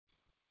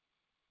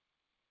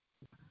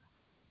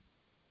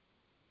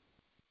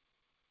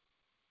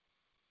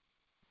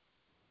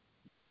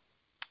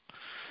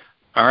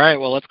All right,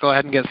 well, let's go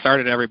ahead and get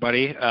started,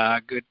 everybody.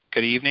 Good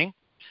evening.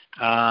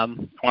 I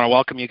want to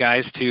welcome you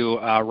guys to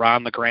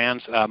Ron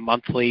LeGrand's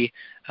monthly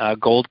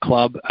Gold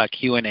Club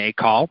Q&A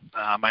call.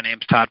 My name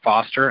is Todd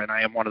Foster, and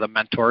I am one of the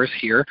mentors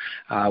here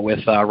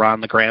with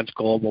Ron LeGrand's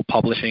Global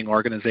Publishing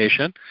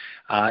Organization.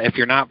 If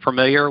you're not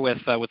familiar with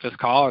this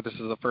call, or this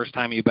is the first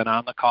time you've been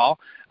on the call,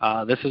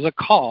 this is a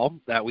call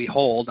that we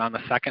hold on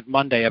the second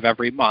Monday of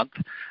every month.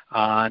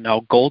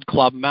 Now, Gold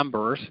Club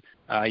members,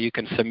 you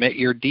can submit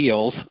your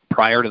deals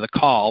prior to the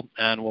call,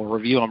 and we'll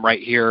review them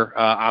right here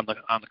on the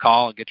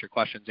call and get your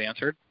questions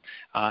answered.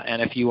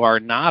 And if you are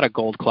not a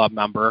Gold Club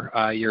member,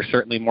 you're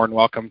certainly more than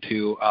welcome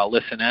to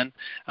listen in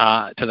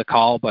to the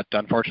call, but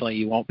unfortunately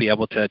you won't be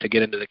able to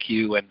get into the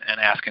queue and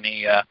ask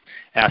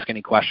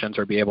any questions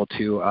or be able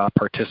to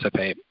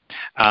participate.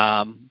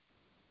 Now,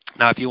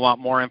 if you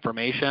want more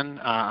information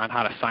on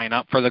how to sign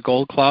up for the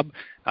Gold Club,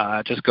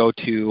 just go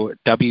to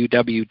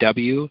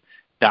www.rons,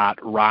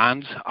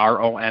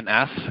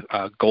 R-O-N-S,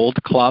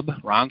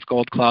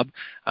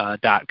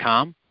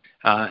 ronsgoldclub.com.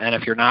 And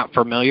if you're not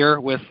familiar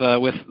with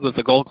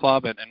the Gold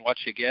Club and what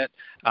you get,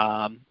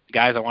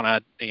 guys, I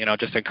want to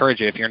just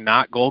encourage you. If you're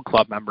not Gold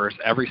Club members,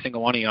 every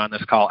single one of you on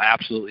this call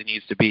absolutely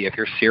needs to be. If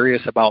you're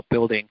serious about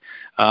building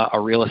a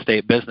real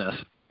estate business,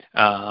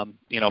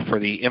 for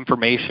the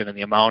information and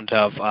the amount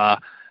of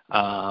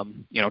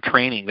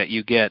training that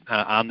you get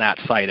on that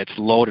site. It's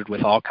loaded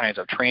with all kinds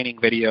of training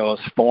videos,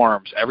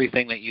 forms,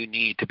 everything that you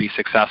need to be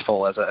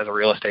successful as a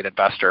real estate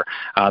investor.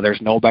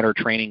 There's no better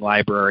training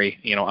library,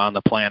 on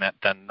the planet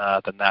than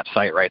that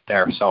site right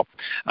there. So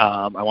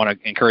I want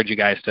to encourage you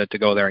guys to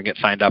go there and get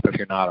signed up if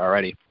you're not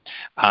already.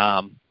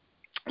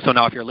 So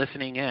now if you're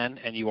listening in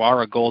and you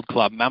are a Gold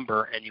Club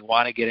member and you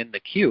want to get in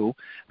the queue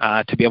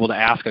to be able to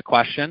ask a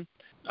question,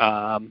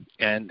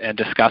 and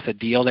discuss a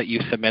deal that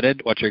you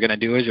submitted, what you're going to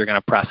do is you're going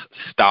to press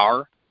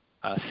 *6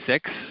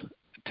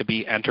 to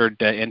be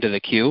entered into the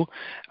queue.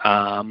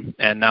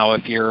 And now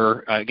if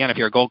you're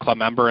a Gold Club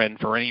member and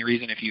for any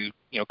reason if you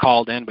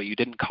called in but you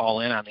didn't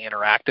call in on the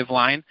interactive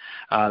line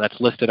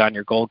that's listed on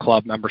your Gold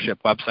Club membership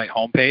website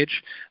homepage,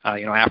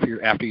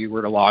 after you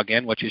were to log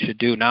in, what you should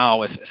do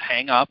now is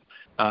hang up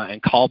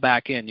and call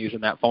back in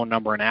using that phone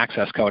number and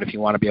access code if you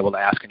want to be able to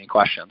ask any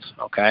questions,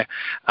 okay?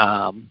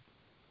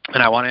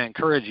 And I want to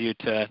encourage you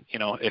to,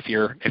 if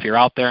you're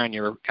out there and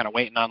you're kind of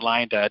waiting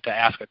online to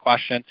ask a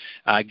question,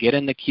 get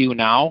in the queue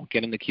now.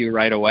 Get in the queue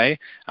right away.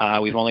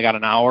 We've only got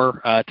an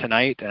hour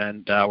tonight,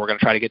 and we're going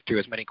to try to get through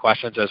as many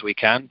questions as we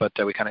can, but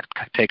we kind of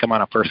take them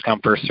on a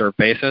first-come, first-served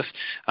basis.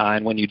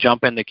 And when you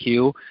jump in the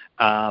queue,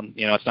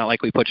 it's not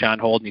like we put you on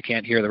hold and you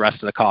can't hear the rest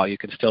of the call. You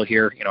can still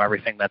hear,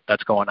 everything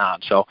that's going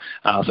on. So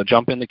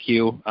jump in the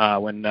queue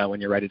when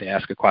you're ready to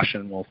ask a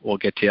question. We'll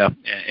get to you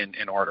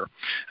in order.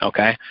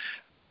 Okay.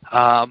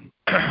 Now,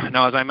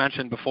 as I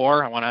mentioned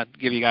before, I want to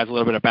give you guys a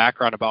little bit of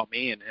background about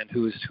me and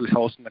who's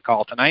hosting the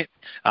call tonight.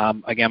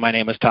 Again, my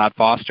name is Todd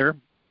Foster,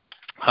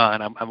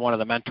 and I'm one of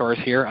the mentors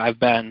here.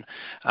 I've been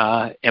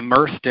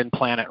immersed in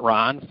Planet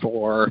Ron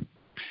for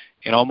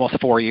almost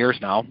 4 years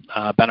now.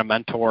 Been a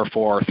mentor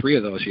for 3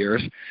 of those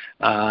years,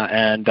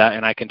 and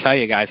I can tell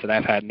you guys that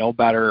I've had no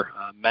better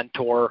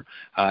mentor,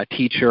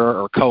 teacher,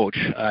 or coach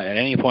at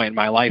any point in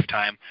my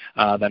lifetime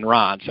than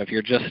Ron. So if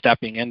you're just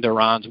stepping into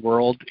Ron's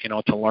world,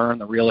 to learn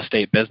the real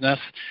estate business,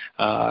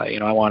 I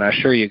want to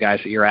assure you guys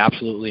that you're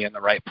absolutely in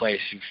the right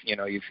place.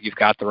 You've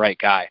got the right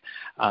guy.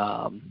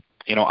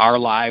 Our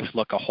lives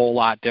look a whole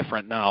lot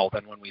different now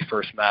than when we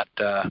first met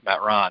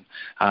Ron.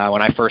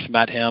 When I first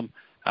met him,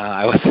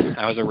 I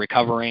was a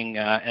recovering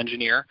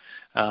engineer.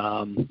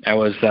 I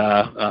was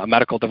a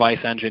medical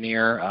device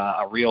engineer,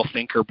 a real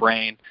thinker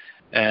brain,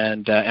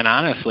 and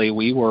honestly,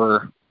 we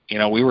were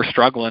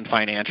struggling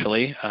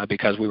financially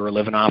because we were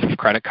living off of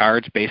credit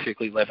cards,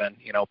 basically living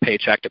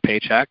paycheck to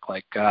paycheck,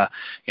 like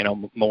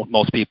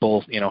most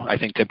people I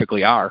think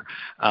typically are.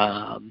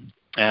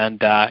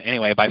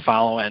 Anyway, by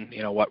following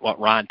what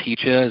Ron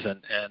teaches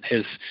and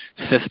his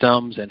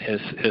systems and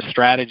his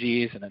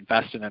strategies and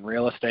investing in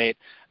real estate,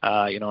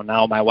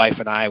 now my wife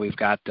and I, we've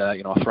got a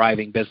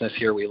thriving business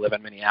here. We live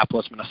in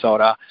Minneapolis,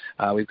 Minnesota.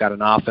 We've got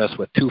an office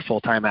with 2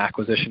 full-time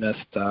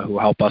acquisitionists who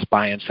help us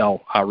buy and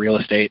sell real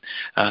estate,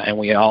 and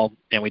we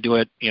do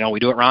it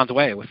Ron's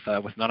way with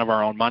none of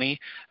our own money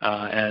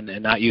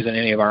and not using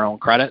any of our own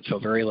credit, so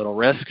very little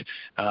risk,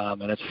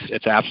 and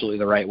it's absolutely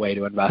the right way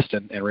to invest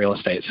in real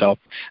estate. So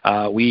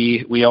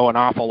we owe an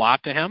awful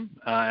lot to him,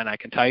 and I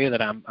can tell you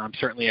that I'm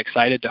certainly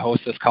excited to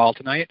host this call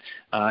tonight,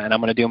 and I'm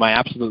going to do my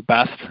absolute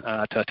best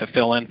to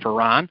fill in for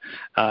Ron,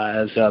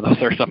 as those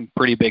are some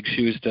pretty big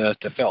shoes to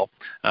fill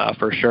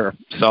for sure.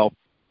 So.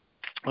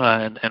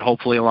 And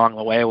hopefully along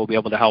the way we'll be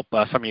able to help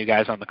some of you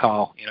guys on the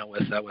call,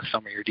 with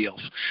some of your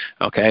deals.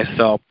 Okay,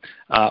 so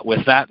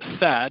with that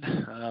said,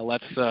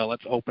 let's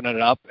open it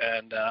up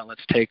and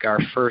let's take our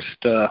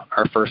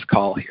first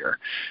call here.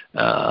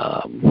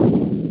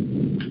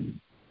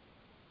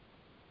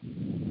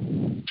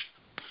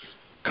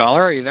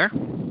 Caller, are you there?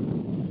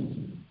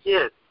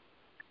 Yes.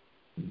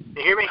 Can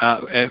you hear me?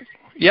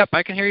 Yep,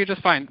 I can hear you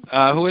just fine.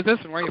 Who is this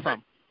and where are you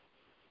from?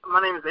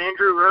 My name is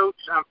Andrew Roach.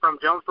 I'm from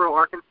Jonesboro,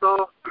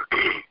 Arkansas.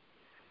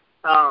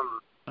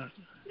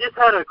 Just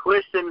had a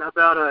question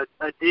about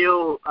a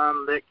deal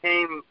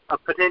a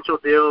potential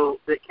deal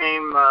that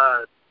came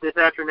this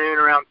afternoon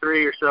around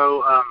 3 or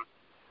so.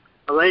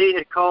 A lady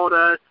had called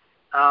us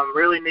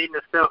really needing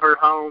to sell her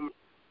home.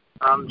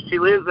 She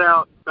lives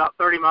out about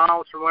 30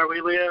 miles from where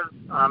we live,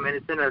 and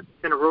it's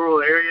in a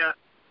rural area.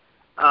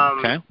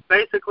 Okay.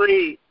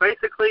 Basically,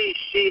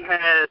 she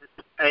had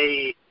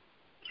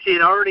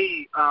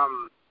already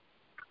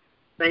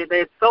they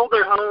had sold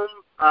their home,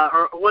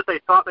 or what they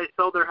thought they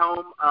sold their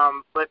home,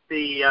 but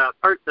the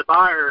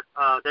buyer,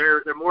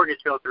 their mortgage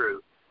fell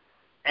through,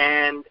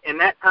 and in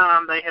that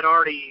time they had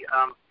already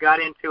got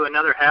into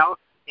another house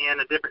in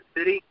a different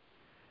city,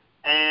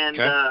 and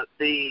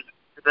okay.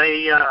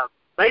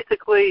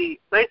 basically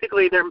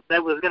there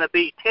was going to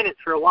be tenants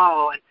for a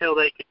while until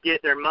they could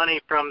get their money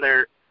from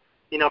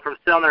from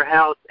selling their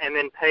house and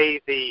then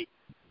pay the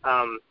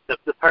house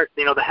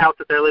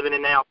that they're living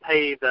in now,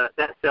 pay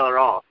that seller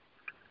off.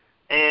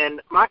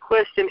 And my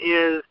question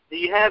is, do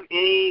you have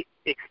any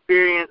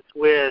experience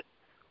with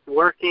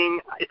working?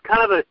 It's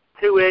kind of a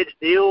two-edged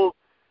deal,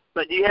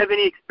 but do you have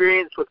any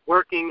experience with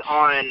working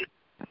on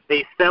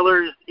the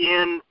seller's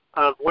end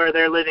of where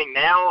they're living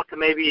now to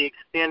maybe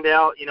extend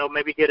out,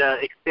 maybe get an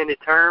extended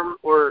term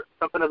or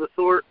something of the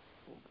sort?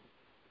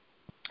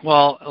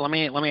 Well, let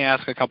me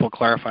ask a couple of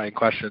clarifying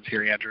questions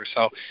here, Andrew.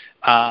 So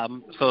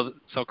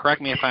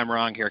correct me if I'm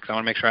wrong here, because I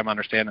want to make sure I'm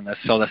understanding this.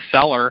 So the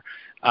seller,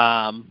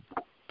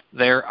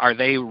 are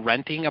they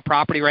renting a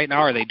property right now?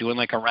 Are they doing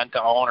like a rent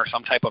to own or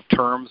some type of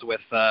terms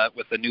with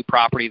the new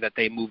property that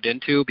they moved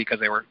into because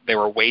they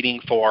were waiting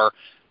for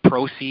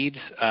proceeds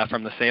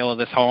from the sale of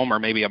this home, or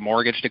maybe a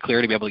mortgage to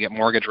clear to be able to get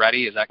mortgage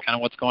ready? Is that kind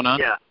of what's going on?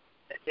 Yeah,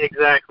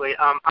 exactly.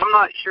 I'm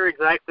not sure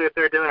exactly if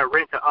they're doing a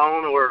rent to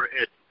own or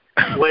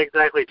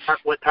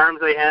what terms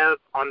they have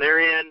on their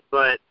end,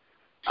 but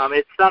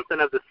it's something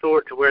of the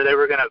sort to where they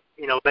were going to,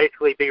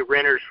 basically be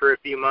renters for a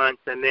few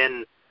months and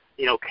then,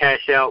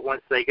 cash out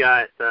once they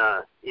got,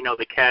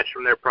 the cash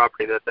from their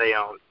property that they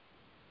own.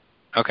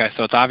 Okay,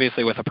 so it's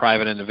obviously with a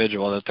private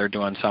individual that they're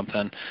doing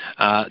something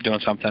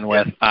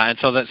with, and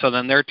so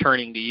then they're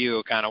turning to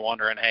you, kind of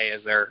wondering, hey,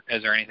 is there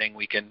anything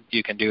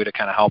you can do to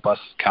kind of help us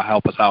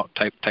out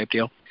type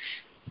deal?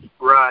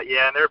 Right.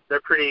 Yeah, and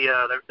they're pretty.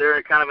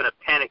 They're kind of in a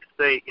panic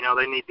state.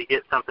 They need to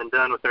get something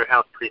done with their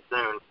house pretty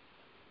soon.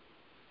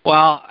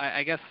 Well,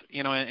 I guess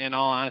in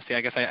all honesty,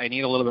 I guess I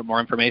need a little bit more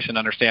information to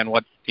understand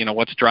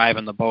what's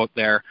driving the boat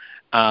there,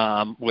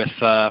 with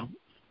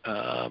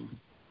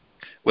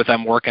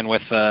them working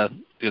with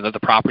the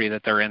property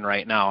that they're in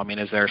right now. I mean,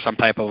 is there some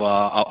type of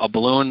a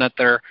balloon that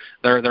they're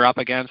up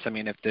against? I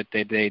mean, if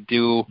they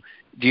do.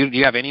 Do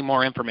you have any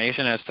more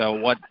information as to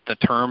what the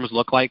terms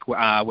look like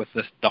with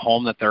the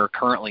home that they're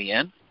currently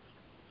in?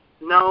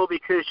 No,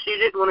 because she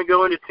didn't want to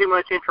go into too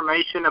much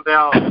information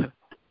about,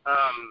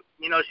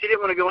 she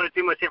didn't want to go into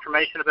too much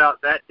information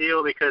about that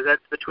deal because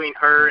that's between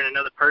her and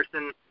another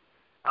person.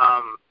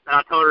 And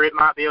I told her it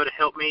might be able to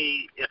help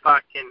me if I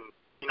can,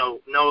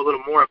 know a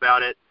little more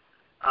about it.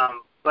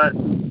 But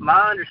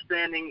my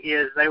understanding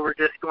is they were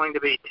just going to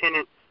be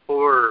tenants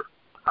for,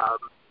 I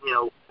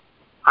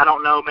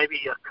don't know, maybe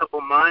a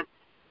couple months.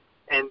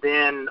 And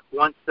then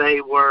once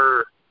they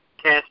were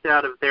cashed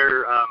out of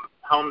their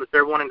home that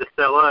they're wanting to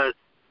sell us,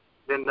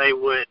 then they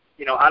would,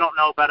 I don't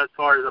know about as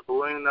far as a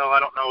balloon, though. I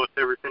don't know if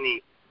there was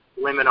any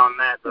limit on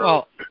that, though.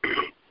 Well,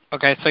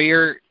 okay, so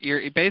you're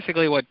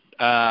basically what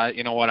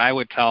I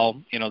would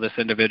tell this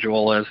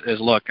individual is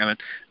look,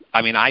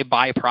 I mean, I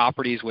buy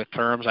properties with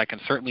terms. I can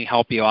certainly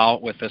help you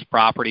out with this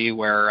property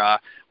where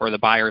the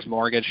buyer's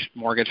mortgage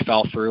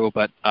fell through,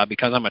 but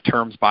because I'm a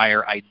terms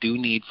buyer, I do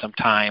need some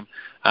time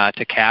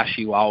to cash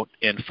you out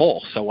in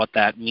full. So what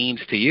that means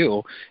to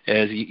you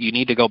is you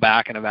need to go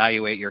back and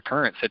evaluate your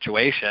current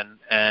situation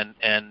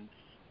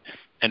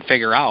and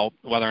figure out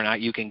whether or not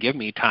you can give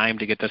me time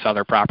to get this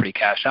other property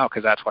cashed out,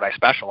 because that's what I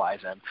specialize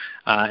in.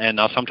 And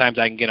now sometimes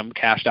I can get them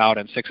cashed out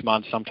in 6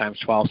 months, sometimes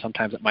 12,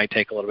 sometimes it might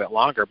take a little bit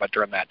longer, but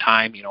during that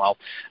time,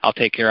 I'll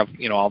take care of,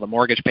 all the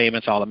mortgage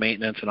payments, all the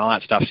maintenance and all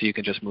that stuff so you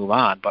can just move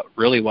on. But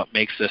really what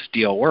makes this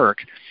deal work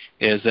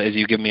is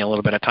you give me a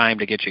little bit of time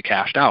to get you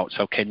cashed out.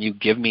 So can you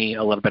give me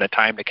a little bit of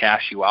time to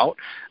cash you out,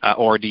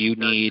 or do you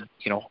need,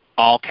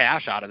 all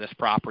cash out of this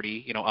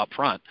property, up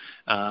front?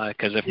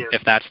 Because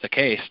if that's the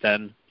case,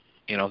 then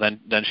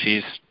then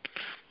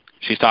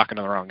she's talking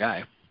to the wrong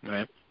guy,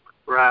 right?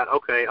 Right.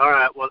 Okay. All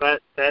right. Well,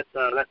 that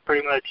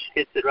pretty much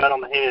hits it right on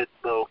the head.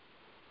 So,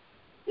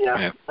 yeah.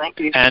 Right. Thank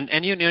you. And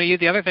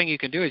the other thing you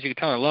can do is you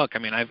can tell her, look, I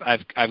mean,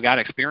 I've got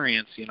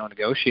experience,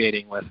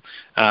 negotiating with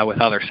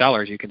other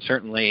sellers. You can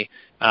certainly,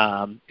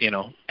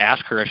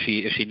 ask her if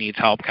she needs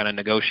help kind of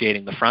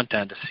negotiating the front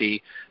end to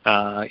see,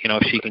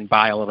 if she can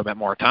buy a little bit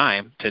more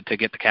time to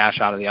get the cash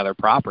out of the other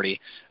property.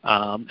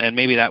 And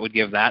maybe that would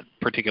give that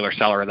particular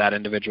seller, that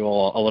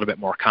individual, a little bit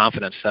more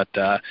confidence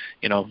that,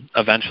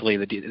 eventually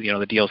the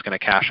deal is going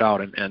to cash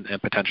out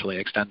and potentially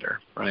extend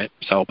her, right?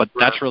 So, but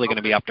that's really going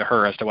to be up to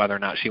her as to whether or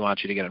not she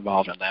wants you to get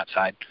involved on that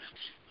side.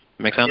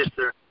 Make sense? Yes,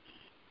 sir.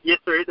 Yes,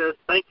 sir, it does.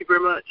 Thank you very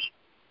much.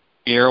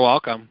 You're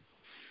welcome.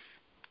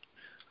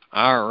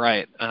 All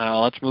right.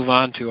 Let's move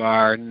on to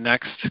our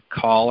next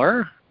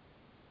caller.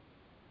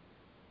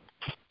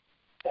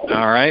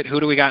 All right. Who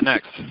do we got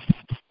next?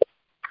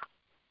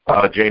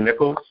 Jay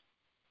Nichols.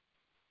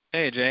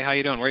 Hey, Jay. How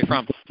you doing? Where are you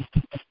from?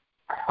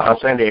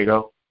 San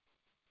Diego.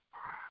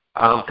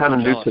 I'm kind of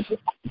new to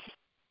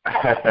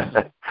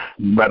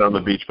right on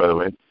the beach, by the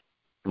way.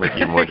 Make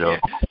you more jealous.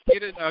 You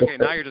didn't? Okay,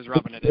 now you're just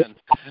rubbing it in.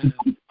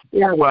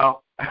 Yeah,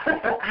 well,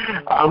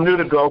 I'm new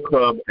to Go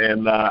Club,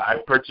 and I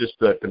purchased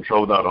the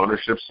Control Without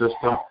Ownership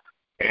system,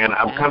 and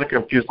I'm kind of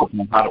confused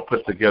on how to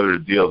put together the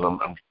deals.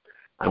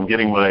 I'm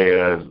getting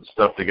my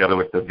stuff together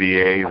with the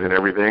VAs and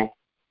everything.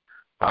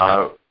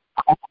 I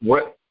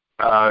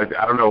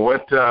don't know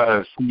what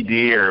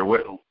CD or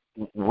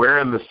where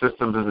in the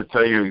system does it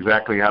tell you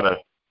exactly how to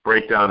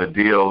break down a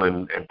deal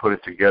and put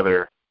it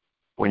together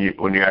when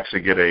you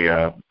actually get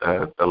a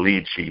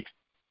lead sheet?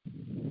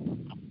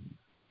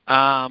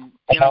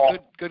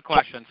 Good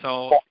question.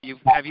 So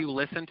have you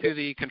listened to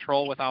the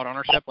Control Without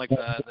Ownership, like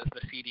the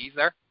CDs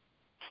there?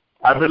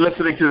 I've been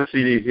listening to the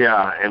CDs,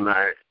 yeah, and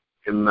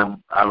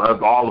I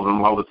love all of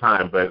them all the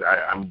time, but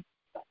I'm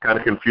kind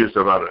of confused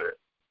about it.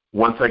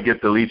 Once I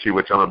get the lead sheet,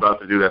 which I'm about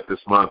to do that this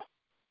month,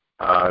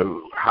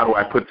 how do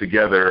I put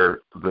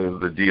together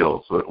the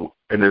deals?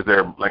 And is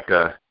there like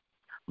a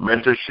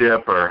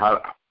mentorship, or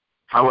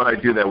how would I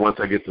do that once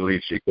I get the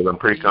lead sheet? Because I'm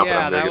pretty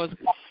confident.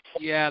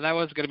 That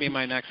was going to be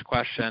my next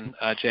question,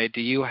 Jay. Do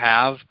you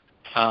have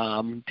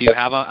a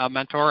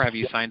mentor? Have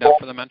you signed up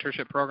for the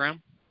mentorship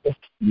program?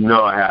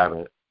 No, I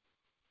haven't.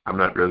 I'm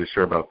not really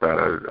sure about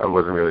that. I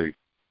wasn't really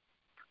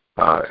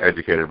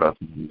educated about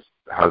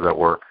how does that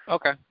work.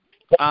 Okay.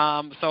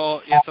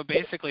 So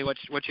basically, what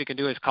you can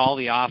do is call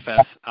the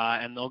office,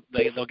 and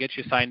they'll get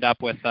you signed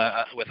up with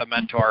a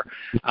mentor.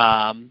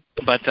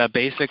 But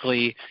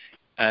basically,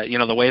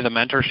 the way the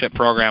mentorship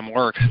program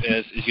works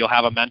is you'll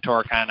have a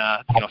mentor kind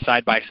of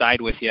side by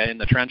side with you in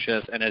the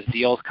trenches, and as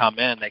deals come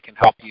in, they can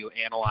help you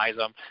analyze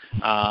them.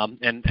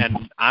 And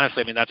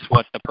honestly, I mean, that's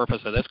what the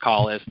purpose of this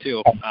call is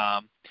too.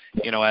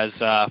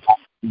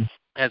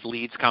 As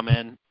leads come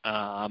in,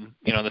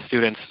 the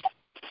students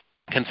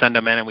can send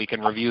them in and we can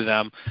review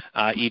them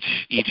each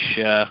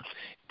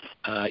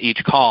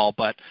call.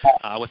 But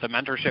with a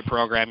mentorship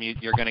program,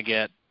 you're going to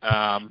get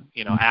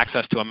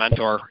access to a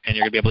mentor, and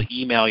you're going to be able to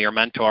email your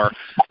mentor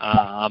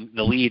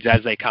the leads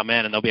as they come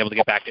in, and they'll be able to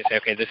get back to you and say,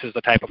 okay, this is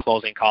the type of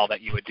closing call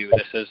that you would do.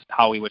 This is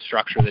how we would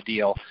structure the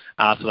deal.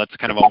 So that's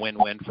kind of a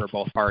win-win for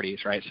both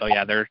parties, right? So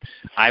yeah,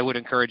 I would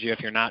encourage you, if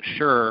you're not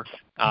sure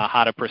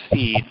how to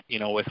proceed,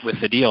 with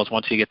the deals,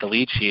 once you get the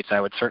lead sheets, I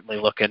would certainly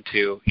look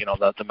into,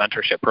 the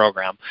mentorship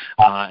program.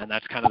 And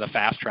that's kind of the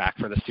fast track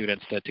for the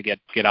students to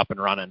get up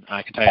and running.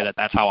 I can tell you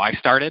that's how I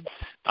started.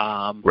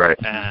 Right.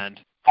 And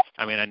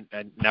I mean,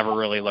 I never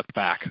really looked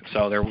back.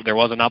 So there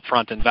was an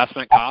upfront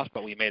investment cost,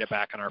 but we made it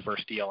back on our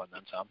first deal and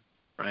then some,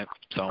 right?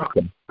 So.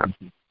 Okay.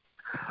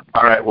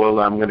 All right. Well,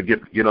 I'm going to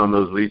get on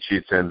those lead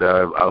sheets, and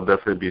I'll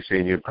definitely be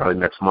seeing you probably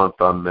next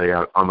month on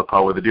the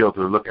call with the deal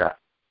to look at.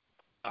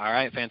 All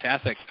right.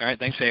 Fantastic. All right.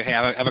 Thanks, Dave. Hey,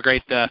 have a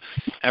great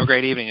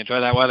evening. Enjoy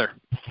that weather.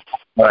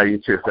 All right. You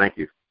too. Thank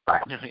you.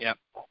 Bye. Yep.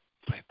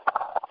 Bye.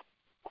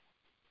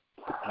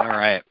 All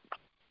right.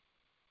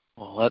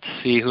 Well, let's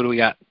see. Who do we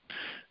got?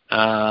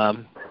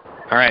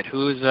 All right,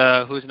 who's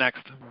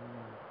next?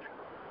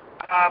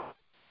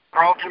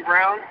 Carlton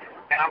Brown,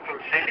 and I'm from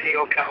San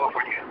Diego,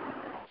 California.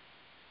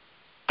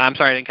 I'm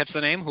sorry, I didn't catch the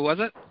name. Who was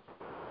it?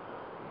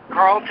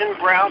 Carlton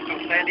Brown from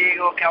San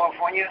Diego,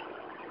 California.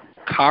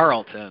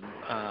 Carlton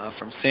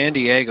from San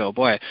Diego.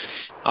 Boy,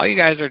 all you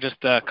guys are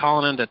just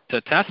calling in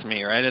to test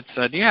me, right?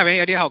 It's do you have any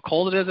idea how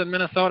cold it is in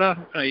Minnesota?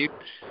 You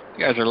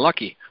guys are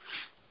lucky.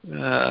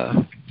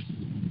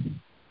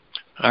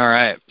 All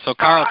right. So,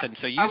 Carlton,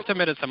 so you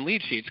submitted some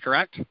lead sheets,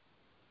 correct?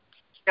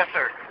 Yes,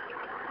 sir.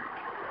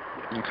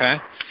 Okay.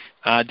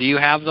 Do you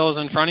have those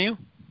in front of you?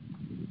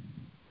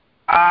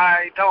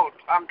 I don't.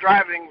 I'm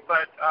driving,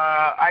 but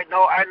I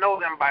know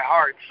them by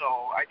heart, so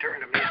I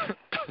turned them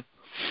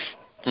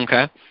in.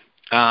 Okay.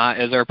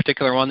 Is there a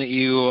particular one that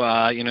you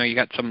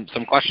got some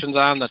questions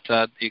on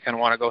that you kind of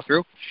want to go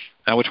through?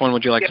 Which one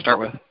would you like to start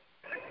with?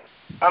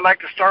 I'd like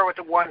to start with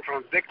the one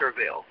from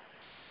Victorville.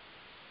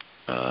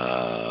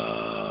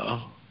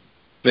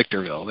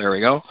 Victorville. There we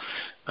go.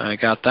 I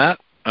got that.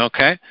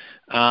 Okay.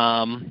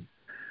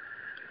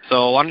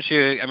 So why don't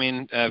you,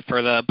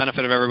 for the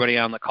benefit of everybody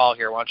on the call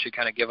here, why don't you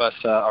kind of give us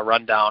a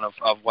rundown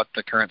of what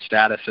the current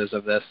status is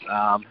of this,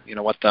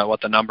 what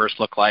the numbers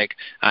look like.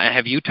 And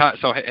have you talked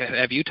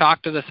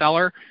to the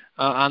seller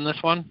on this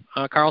one,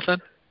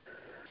 Carlton?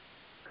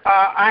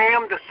 I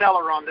am the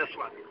seller on this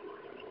one.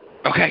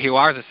 Okay, you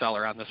are the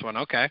seller on this one.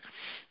 Okay.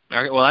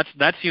 All right, well,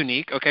 that's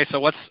unique. Okay, so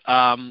what's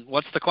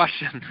the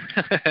question?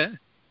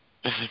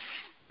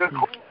 The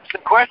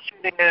question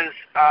is,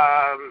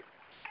 I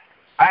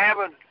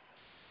haven't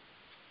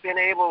been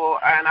able,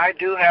 and I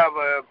do have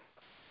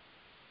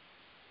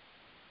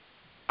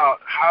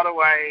how do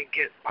I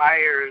get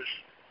buyers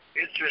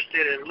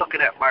interested in looking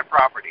at my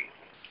property?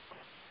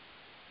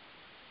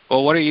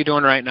 Well, what are you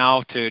doing right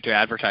now to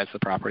advertise the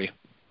property?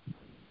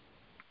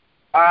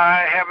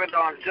 I have it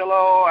on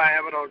Zillow. I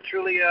have it on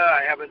Trulia.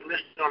 I have it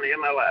listed on the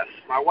MLS.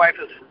 My wife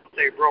is a real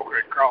estate broker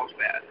at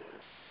Carlsbad.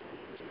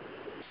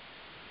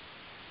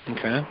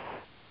 Okay.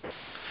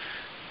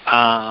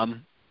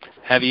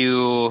 Have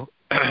you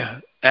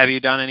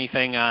done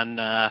anything on?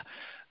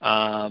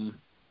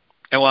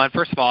 Well,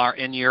 first of all,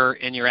 in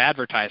your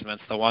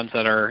advertisements, the ones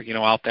that are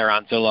out there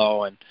on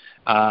Zillow and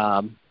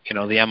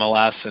the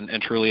MLS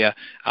and Trulia,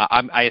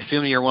 I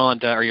assume you're willing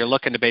to, or you're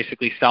looking to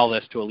basically sell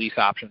this to a lease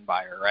option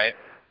buyer, right?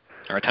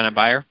 Or a tenant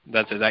buyer?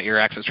 Is that your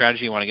exit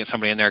strategy? You want to get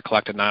somebody in there,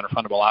 collect a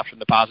non-refundable option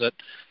deposit?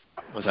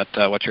 Was that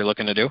what you're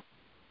looking to do?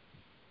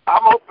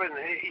 I'm open.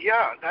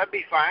 Yeah, that'd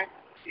be fine.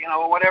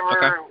 Whatever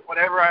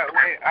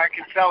I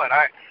can sell it.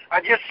 I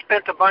just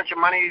spent a bunch of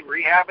money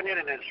rehabbing it,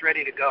 and it's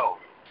ready to go.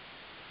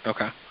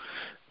 Okay.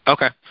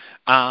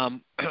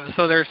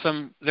 So there's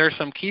some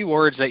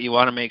keywords that you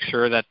want to make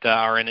sure that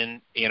are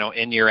in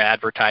your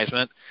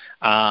advertisement.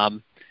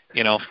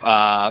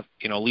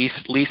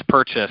 Lease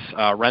purchase,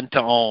 rent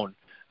to own,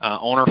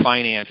 owner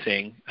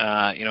financing,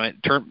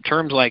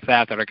 terms like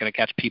that are going to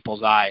catch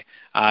people's eye.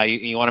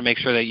 You want to make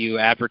sure that you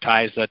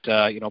advertise that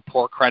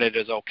poor credit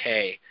is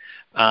okay.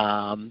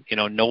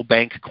 No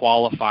bank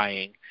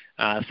qualifying,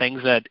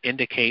 things that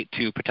indicate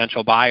to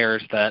potential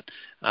buyers that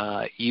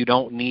you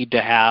don't need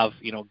to have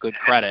good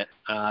credit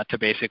to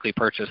basically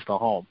purchase the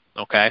home.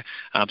 Okay,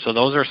 so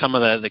those are some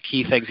of the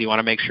key things you want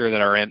to make sure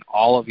that are in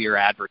all of your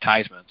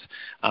advertisements.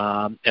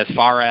 As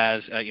far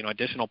as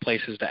additional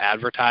places to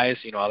advertise,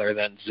 other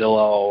than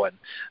Zillow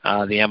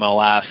and the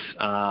MLS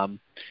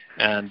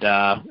and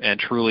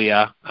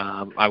Trulia,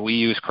 we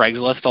use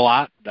Craigslist a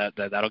lot.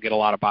 That'll get a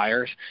lot of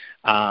buyers.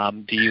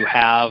 Do you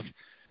have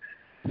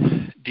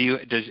a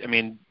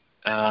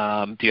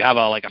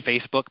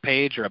Facebook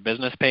page or a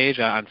business page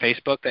on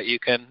Facebook that you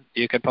can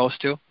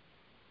post to?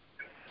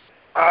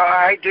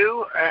 I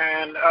do,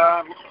 and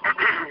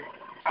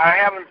I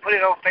haven't put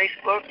it on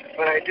Facebook,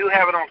 but I do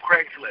have it on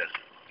Craigslist.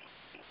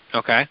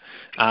 Okay,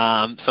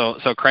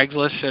 so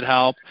Craigslist should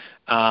help.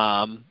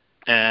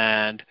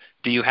 And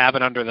do you have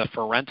it under the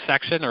for rent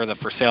section or the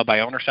for sale by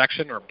owner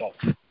section, or both?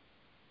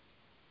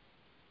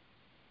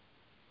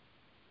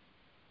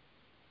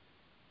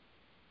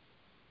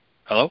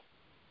 Hello?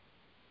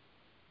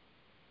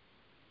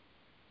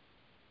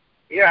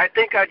 Yeah, I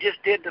think I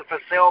just did the for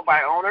sale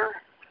by owner,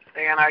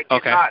 and I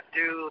did not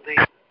do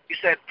the. You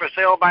said for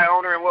sale by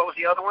owner, and what was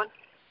the other one?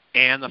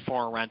 And the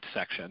for rent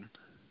section.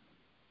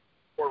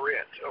 For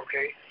rent,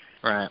 okay.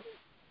 Right.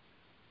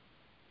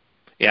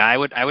 Yeah, I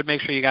would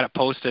make sure you got it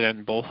posted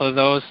in both of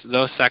those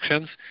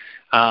sections,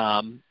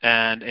 and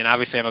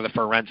obviously under the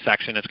for rent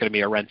section, it's going to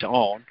be a rent to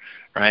own,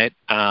 right?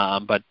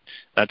 But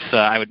that's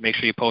I would make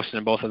sure you post it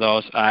in both of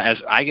those. As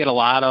I get a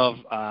lot of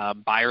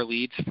buyer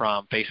leads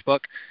from Facebook.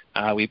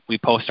 We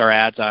post our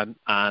ads on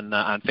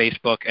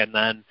Facebook, and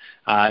then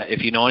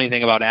if you know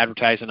anything about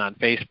advertising on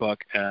Facebook,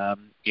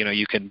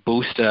 you can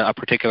boost a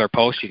particular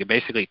post. You can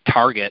basically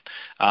target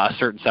a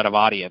certain set of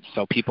audience,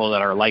 so people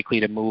that are likely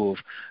to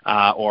move,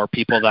 or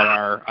people that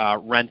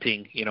are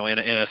renting, in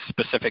a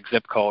specific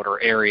zip code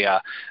or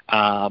area.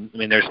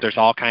 There's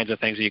all kinds of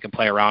things that you can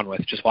play around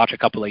with. Just watch a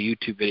couple of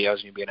YouTube videos,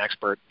 and you'll be an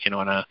expert, in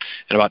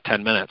about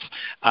 10 minutes.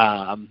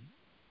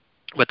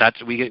 But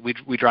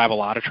we drive a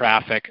lot of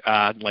traffic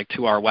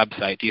to our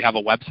website. Do you have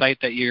a website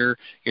that you're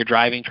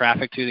driving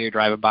traffic to, that you're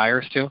driving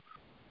buyers to?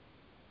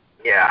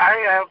 Yeah, I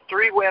have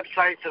 3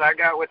 websites that I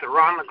got with the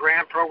Ron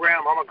LeGrand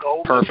program. I'm a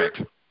gold member.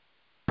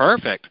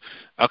 Perfect.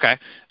 Okay.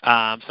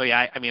 So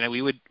yeah,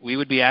 we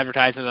would be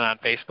advertising it on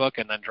Facebook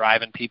and then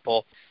driving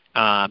people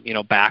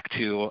back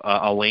to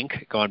a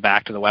link, going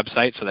back to the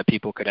website so that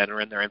people could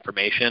enter in their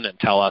information and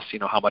tell us,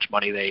 how much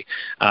money they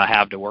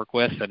have to work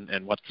with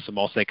and what's the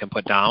most they can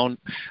put down.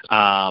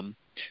 And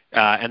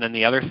then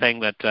the other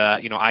thing that,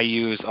 I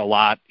use a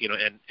lot,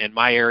 in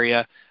my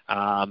area,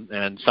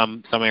 and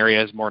some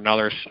areas more than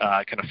others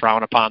kind of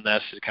frown upon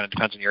this. It kind of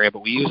depends on your area,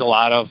 but we use a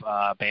lot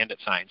of bandit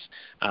signs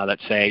that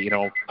say,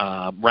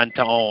 rent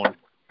to own,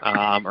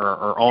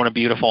 or own a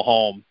beautiful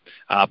home,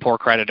 poor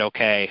credit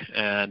okay,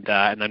 and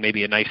then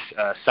maybe a nice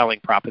selling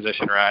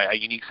proposition or a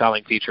unique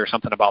selling feature,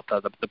 something about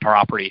the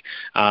property.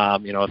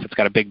 If it's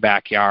got a big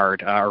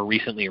backyard or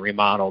recently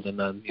remodeled, and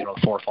then the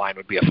fourth line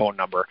would be a phone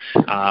number.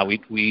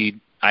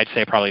 I'd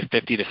say probably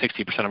 50 to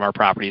 60% of our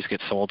properties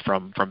get sold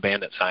from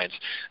bandit signs.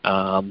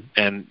 And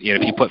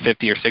if you put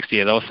 50 or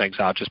 60 of those things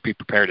out, just be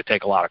prepared to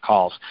take a lot of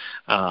calls,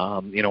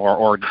 or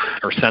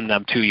send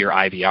them to your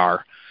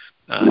IVR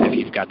if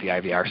you've got the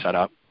IVR set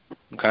up.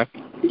 Okay.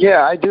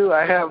 Yeah, I do.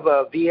 I have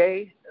a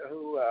VA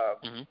who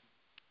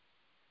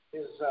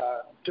is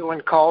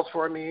doing calls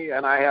for me,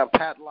 and I have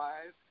Pat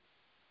Live.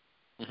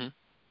 Mm-hmm.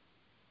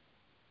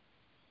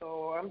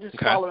 So I'm just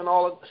following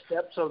all of the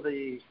steps of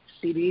the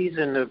CDs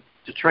and the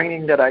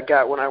training that I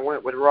got when I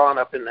went with Ron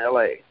up in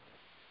L.A.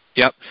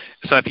 Yep.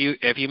 So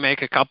if you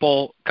make a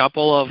couple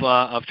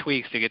of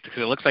tweaks to get, because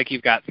it looks like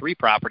you've got 3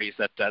 properties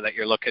that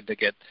you're looking to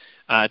get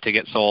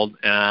sold.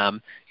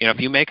 If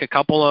you make a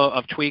couple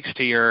of tweaks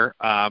to your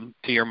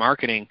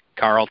marketing,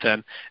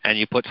 Carlton, and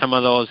you put some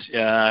of those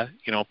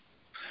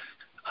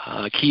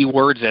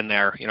keywords in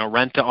there,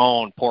 rent to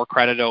own, poor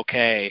credit,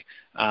 okay,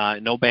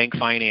 no bank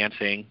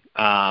financing.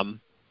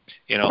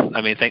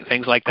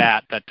 Things like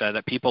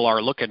that people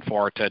are looking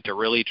for to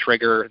really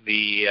trigger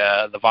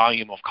the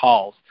volume of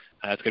calls.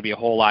 It's going to be a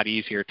whole lot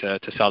easier to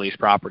sell these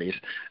properties.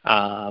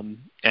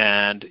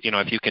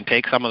 If you can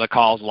take some of the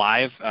calls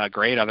live,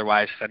 great.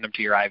 Otherwise, send them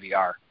to your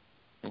IVR.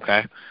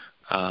 Okay.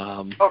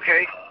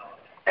 Okay.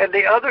 And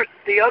the other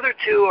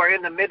 2 are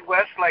in the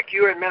Midwest, like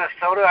you in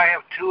Minnesota. I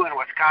have 2 in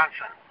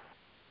Wisconsin.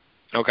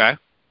 Okay.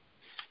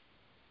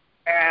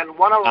 And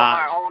one of them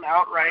I own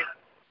outright.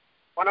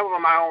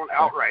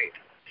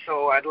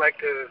 So I'd like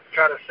to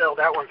try to sell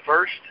that one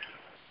first.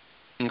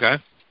 Okay.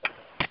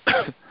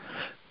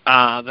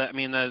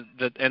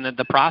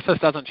 The process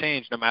doesn't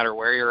change no matter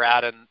where you're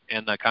at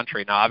in the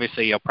country. Now,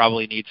 obviously, you'll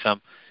probably need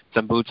some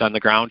boots on the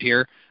ground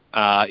here.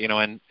 In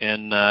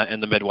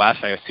the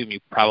Midwest, I assume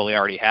you probably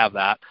already have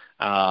that.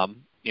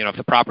 If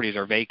the properties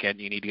are vacant,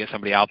 you need to get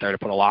somebody out there to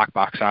put a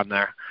lockbox on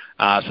there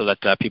so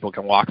that people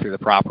can walk through the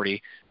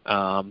property.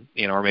 Or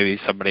maybe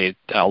somebody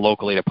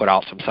locally to put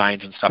out some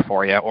signs and stuff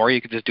for you, or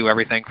you could just do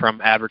everything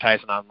from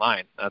advertising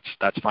online.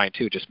 That's fine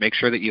too. Just make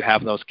sure that you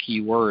have those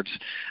keywords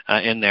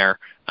in there,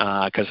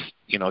 because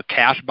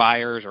cash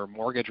buyers or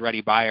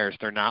mortgage-ready buyers,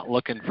 they're not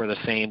looking for the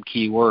same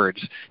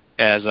keywords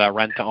as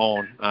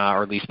rent-to-own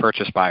or lease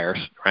purchase buyers,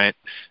 right?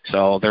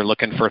 So they're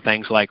looking for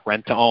things like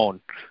rent-to-own,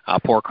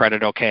 poor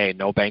credit, okay,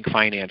 no bank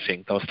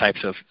financing, those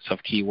types of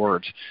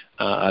keywords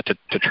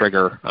to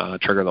trigger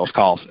those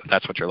calls if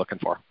that's what you're looking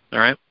for. All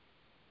right.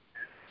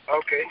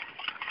 Okay.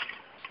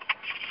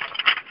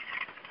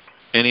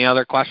 Any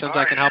other questions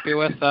I can help you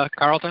with,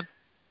 Carlton?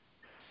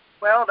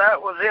 Well, that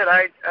was it.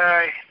 I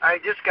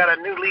just got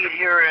a new lead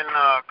here in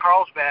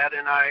Carlsbad,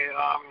 and I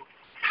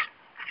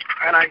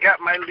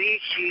got my lead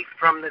sheet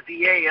from the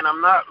VA, and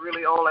I'm not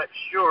really all that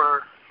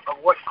sure of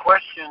what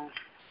questions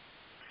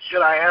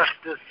should I ask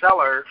the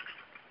seller.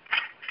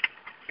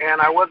 And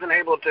I wasn't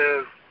able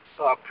to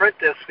print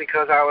this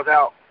because I was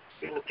out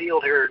in the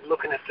field here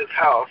looking at this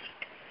house.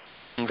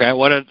 Okay.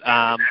 What did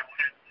and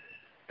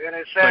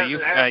it says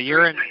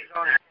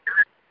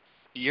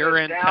you're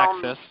in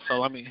Texas, so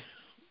let me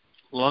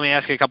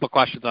ask you a couple of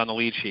questions on the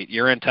lead sheet.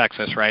 You're in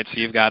Texas, right? So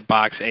you've got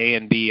box A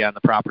and B on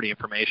the property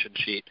information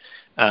sheet.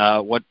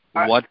 What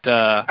boxes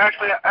are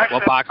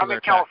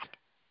checked?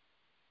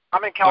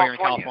 I'm in California. Oh, you're in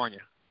California.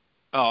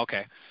 Oh,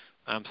 okay.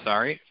 I'm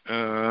sorry.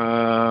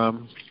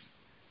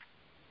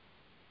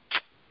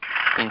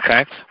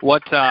 Okay.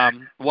 What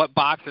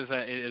box is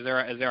that? Is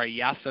there a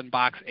yes in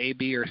box A,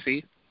 B, or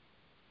C?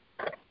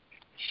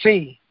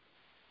 C.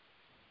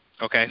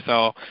 Okay,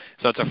 so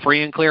it's a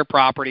free and clear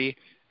property,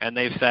 and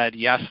they've said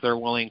yes, they're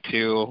willing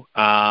to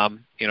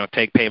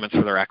take payments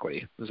for their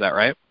equity. Is that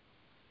right?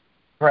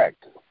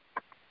 Correct.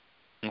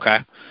 Okay.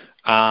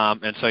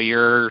 And so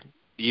you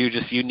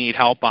need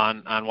help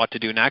on what to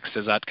do next.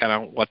 Is that kind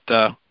of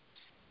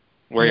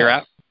where you're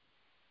at?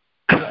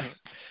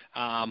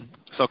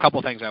 So a couple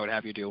of things I would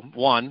have you do.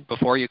 One,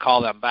 before you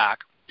call them back,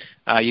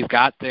 you've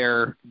got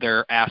their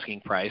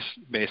asking price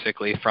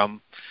basically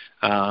from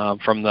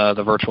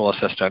the virtual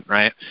assistant,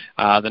 right?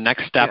 The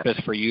next step is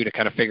for you to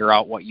kind of figure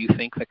out what you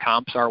think the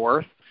comps are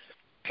worth.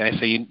 Okay,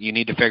 so you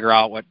need to figure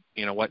out what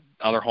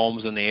other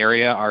homes in the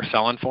area are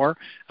selling for,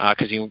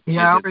 because the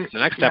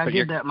next step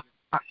is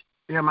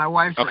my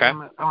wife's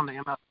on the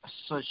MLS,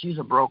 so she's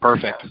a broker.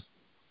 Perfect.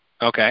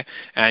 Okay,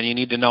 and you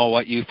need to know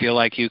what you feel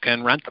like you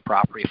can rent the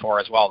property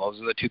for as well.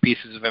 Those are the 2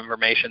 pieces of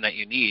information that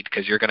you need,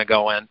 because you're going to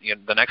go in.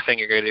 The next thing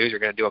you're going to do is you're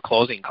going to do a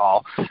closing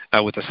call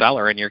with the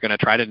seller, and you're going to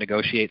try to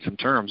negotiate some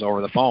terms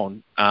over the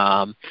phone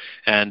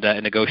and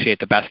negotiate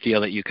the best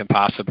deal that you can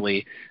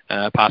possibly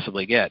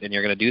get. And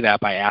you're going to do that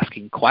by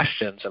asking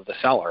questions of the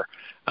seller.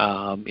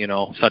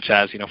 Such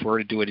as, if we were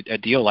to do a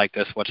deal like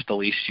this, what's the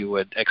least you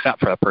would accept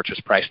for the purchase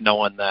price,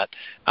 knowing that,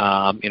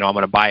 I'm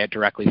going to buy it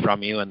directly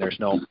from you, and there's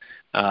no,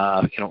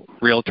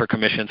 realtor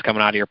commissions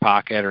coming out of your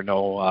pocket, or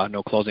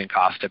no closing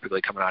costs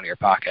typically coming out of your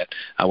pocket.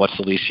 What's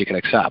the least you can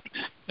accept?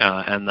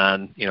 And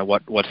then,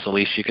 what's the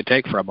least you could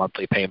take for a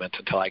monthly payment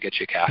until I get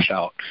you cash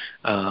out?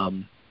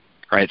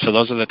 Right. So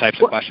those are the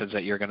types of questions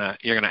that you're gonna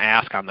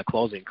ask on the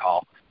closing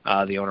call,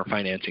 the owner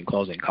financing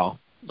closing call.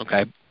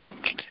 Okay.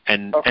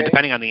 And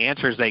depending on the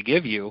answers they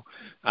give you,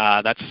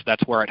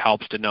 that's where it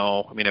helps to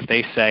know. I mean, if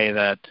they say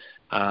that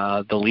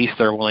the least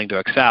they're willing to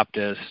accept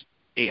is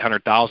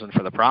 $800,000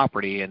 for the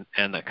property,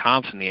 and the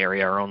comps in the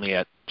area are only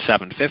at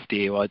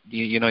 $750, well,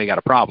 you got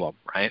a problem,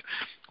 right?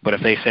 But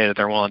if they say that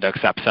they're willing to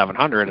accept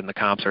 $700 and the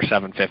comps are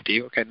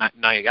 $750, okay,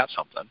 now you got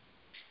something,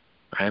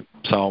 right?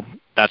 So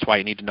that's why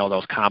you need to know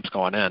those comps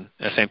going in.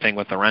 The same thing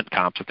with the rent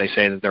comps. If they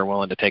say that they're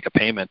willing to take a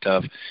payment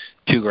of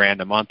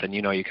 $2,000 a month, and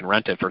you can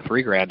rent it for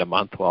 $3,000 a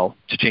month, well,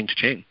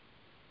 cha-ching,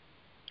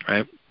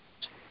 right?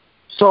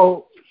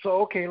 So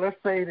okay, let's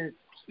say that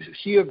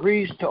she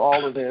agrees to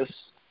all of this,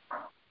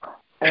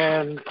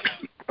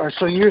 or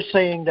so you're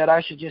saying that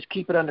I should just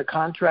keep it under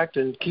contract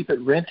and keep it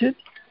rented,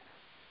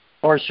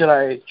 or should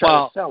I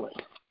try to sell it?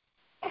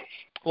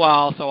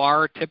 Well, so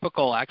our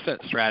typical exit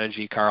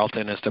strategy,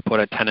 Carlton, is to put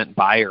a tenant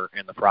buyer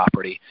in the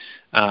property.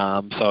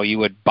 So you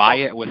would buy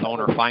it with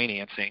owner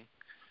financing.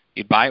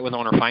 You'd buy it with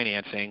owner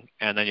financing,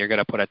 and then you're going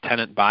to put a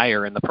tenant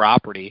buyer in the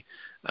property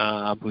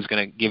who's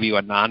going to give you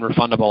a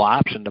non-refundable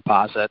option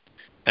deposit.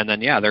 And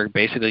then, they're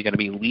basically going to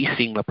be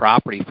leasing the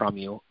property from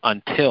you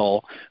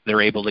until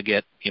they're able to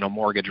get,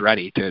 mortgage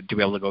ready to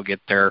be able to go get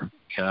their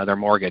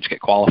mortgage,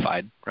 get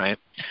qualified, right?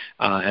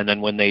 And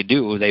then when they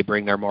do, they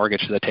bring their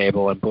mortgage to the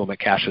table, and boom, it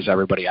cashes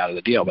everybody out of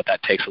the deal. But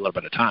that takes a little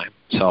bit of time.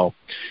 So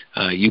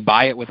you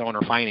buy it with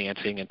owner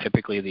financing, and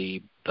typically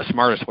the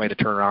smartest way to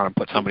turn around and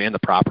put somebody in the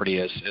property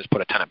is put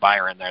a tenant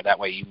buyer in there. That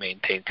way you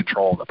maintain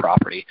control of the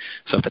property.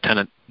 So if the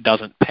tenant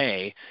doesn't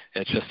pay,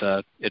 it's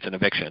an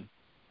eviction,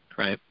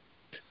 right?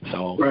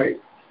 So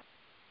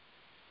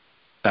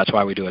that's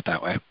why we do it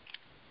that way. Does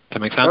that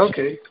make sense?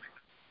 Okay.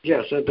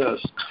 Yes, it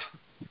does.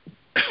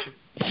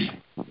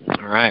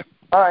 All right.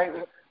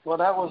 Well,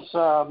 that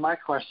was my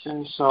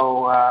question.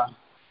 So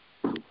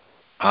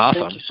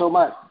awesome. Thank you so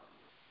much.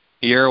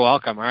 You're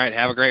welcome. All right.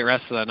 Have a great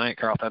rest of the night,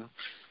 Carlton.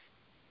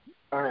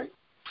 All right.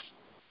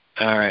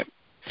 All right.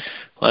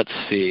 Let's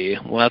see.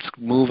 Let's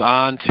move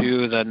on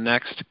to the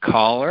next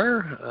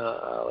caller.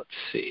 Let's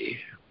see.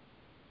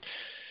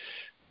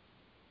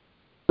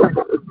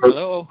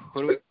 Hello.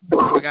 Who do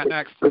we got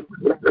next?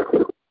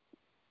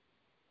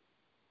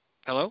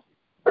 Hello?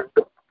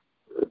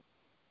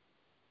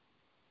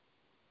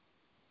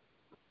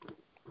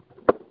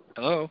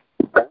 Hello?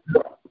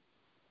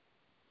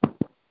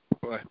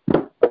 Boy.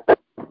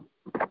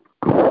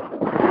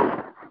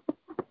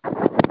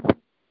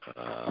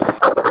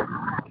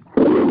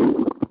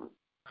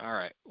 All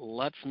right.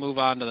 Let's move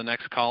on to the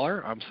next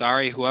caller. I'm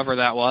sorry, whoever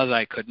that was.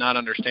 I could not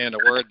understand a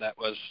word that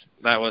was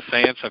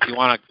saying. So if you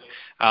want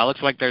to,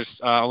 looks like there's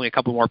only a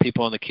couple more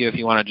people in the queue. If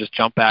you want to just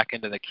jump back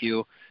into the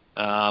queue,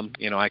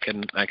 I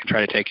can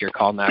try to take your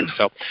call next.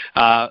 So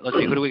let's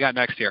see, who do we got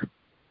next here?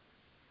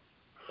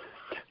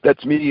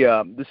 That's me.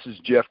 This is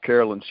Jeff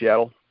Carroll in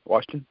Seattle,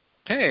 Washington.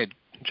 Hey,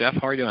 Jeff,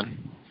 how are you doing?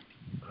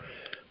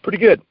 Pretty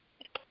good.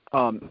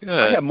 Good.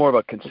 I have more of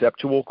a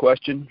conceptual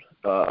question,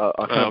 a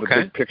kind of a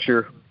big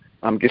picture.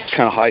 I'm just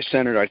kind of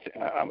high-centered. I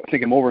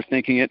think I'm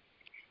overthinking it,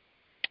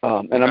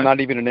 and I'm not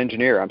even an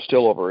engineer. I'm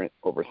still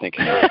overthinking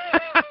it.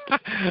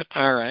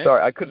 All right.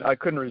 Sorry, I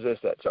couldn't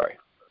resist that. Sorry.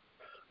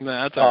 No,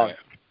 that's all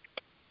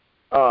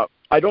right.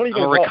 I don't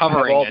even. I'm a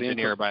recovering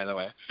engineer, by the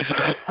way.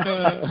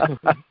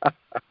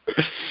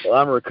 Well,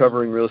 I'm a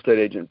recovering real estate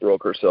agent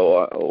broker,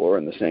 so we're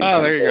in the same.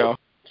 Oh, there you go.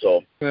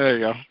 So there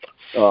you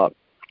go.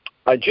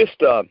 I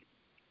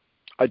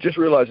just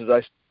realized as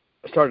I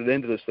started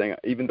into this thing,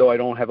 even though I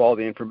don't have all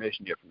the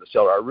information yet from the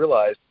seller, I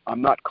realized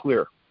I'm not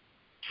clear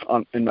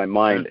in my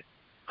mind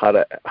how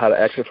to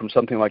exit from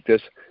something like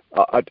this.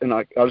 I'll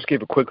just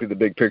give quickly the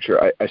big picture.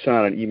 I sent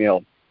out an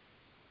email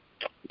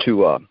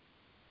to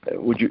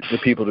the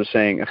people just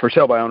saying for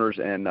sale by owners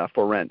and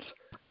for rents,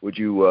 would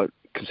you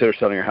consider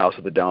selling your house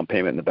with a down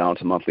payment and the balance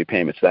of monthly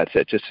payments? That's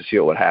it, just to see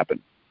what would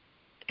happen.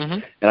 Mm-hmm.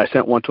 And I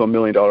sent one to $1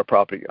 million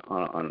property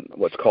on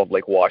what's called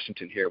Lake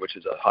Washington here, which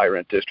is a high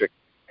rent district.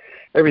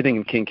 Everything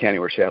in King County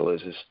where Seattle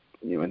is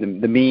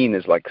the mean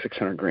is like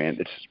 $600,000.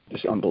 It's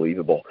just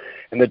unbelievable,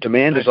 and the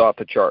demand is off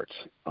the charts.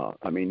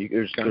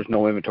 There's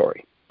no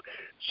inventory.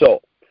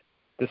 So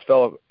this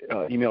fellow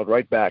emailed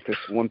right back. This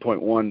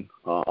 1.1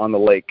 on the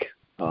lake,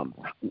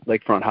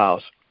 lakefront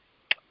house.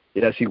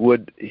 Yes, he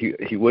would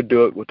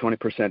do it with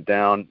 20%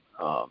 down,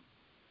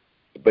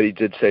 but he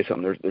did say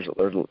something. There's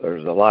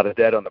a lot of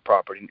debt on the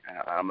property.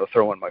 I'm gonna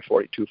throw in my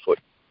 42-foot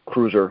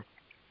cruiser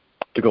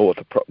to go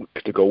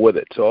with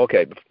it. So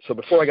okay. So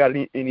before I got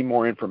any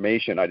more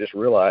information, I just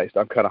realized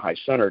I'm kind of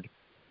high-centered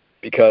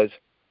because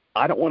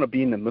I don't want to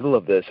be in the middle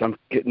of this. I'm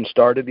getting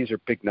started. These are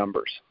big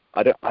numbers.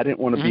 I didn't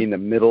want to be in the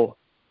middle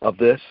of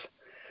this,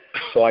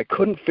 so I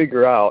couldn't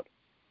figure out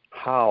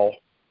how.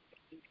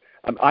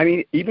 I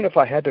mean, even if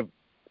I had to,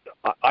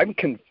 I'm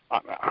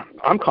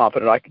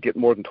confident I could get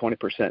more than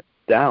 20%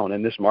 down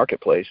in this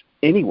marketplace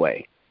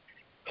anyway.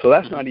 So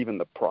that's not even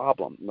the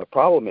problem. The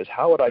problem is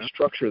how would I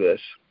structure this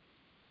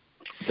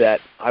that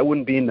I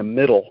wouldn't be in the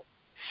middle,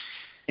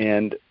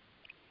 and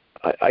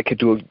I could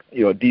do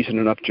a decent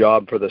enough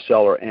job for the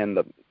seller and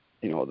the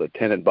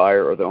tenant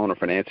buyer or the owner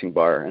financing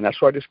buyer, and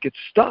that's where I just get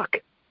stuck.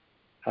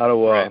 How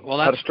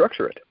to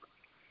structure it?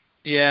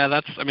 Yeah,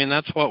 that's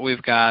what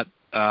we've got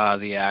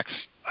the ACTS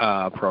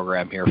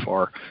program here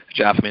for,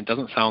 Jeff. I mean, it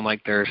doesn't sound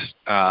like there's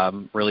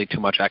really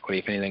too much equity,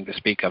 if anything, to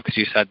speak of, because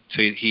you said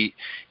so.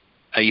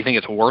 You think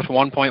it's worth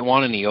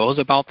 1.1 and he owes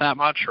about that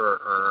much,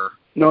 or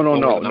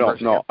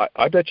No.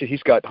 I bet you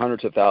he's got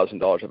hundreds of thousands of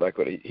dollars of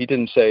equity. He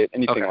didn't say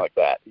anything like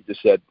that. He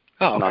just said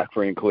not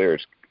free and clear.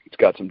 It's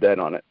got some debt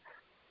on it.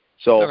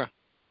 So,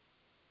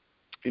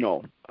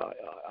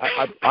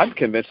 I'm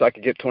convinced I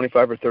could get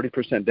 25 or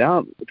 30%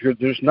 down.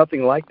 There's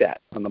nothing like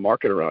that on the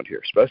market around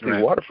here,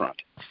 especially waterfront.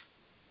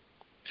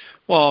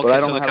 Well, okay, but I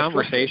don't so know the how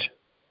conversation.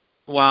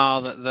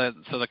 Well,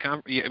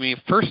 I mean,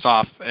 first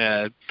off,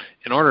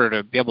 in order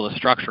to be able to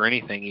structure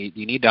anything,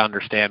 you need to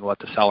understand what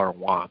the seller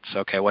wants.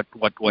 Okay, what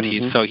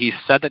he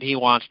said that he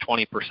wants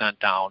 20%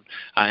 down,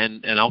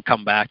 and I'll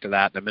come back to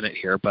that in a minute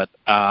here. But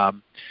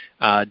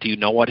do you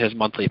know what his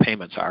monthly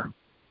payments are?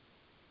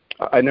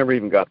 I never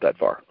even got that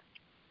far.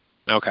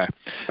 Okay.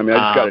 I mean,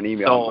 I just got an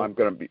email. So, I'm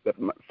going to be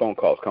my phone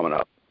call's coming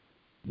up.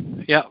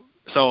 Yeah.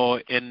 So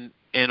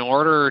in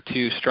order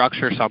to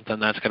structure something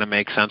that's going to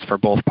make sense for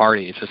both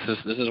parties,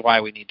 this is why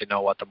we need to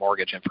know what the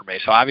mortgage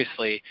information. So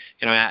obviously,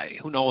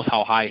 who knows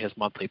how high his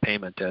monthly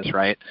payment is,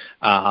 right?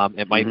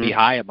 It might be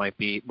high, it might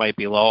be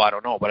low, I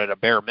don't know. But at a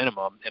bare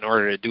minimum, in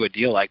order to do a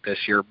deal like this,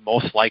 you're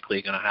most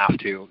likely going to have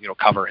to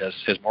cover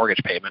his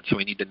mortgage payment. So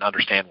we need to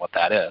understand what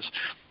that is.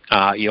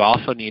 You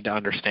also need to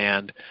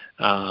understand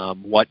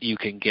what you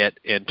can get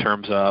in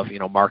terms of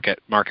market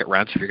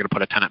rents. If you're going to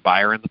put a tenant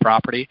buyer in the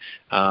property,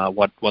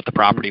 what the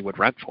property would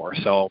rent for.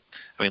 So,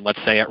 I mean, let's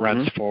say it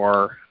rents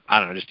for, I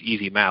don't know, just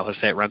easy math.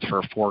 Let's say it rents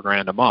for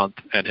 $4,000 a month,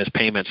 and his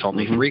payment's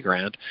only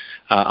 $3,000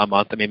 a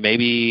month. I mean,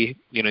 maybe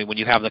when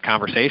you have the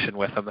conversation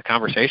with him, the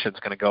conversation's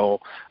going to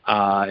go.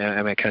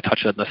 And I kind of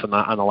touched on this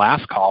on the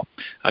last call.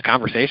 A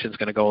conversation's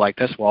going to go like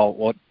this. Well,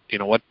 what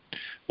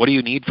do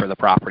you need for the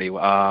property?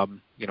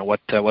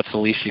 What's the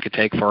least you could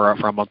take for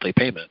a monthly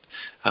payment?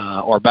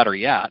 Or better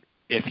yet,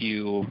 if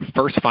you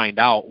first find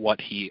out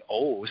what he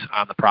owes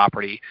on the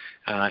property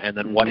and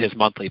then what his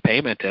monthly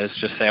payment is,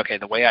 just say, okay,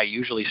 the way I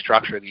usually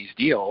structure these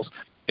deals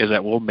is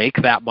that we'll make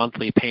that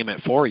monthly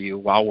payment for you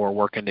while we're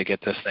working to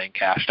get this thing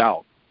cashed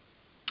out.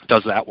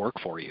 Does that work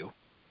for you?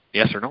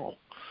 Yes or no?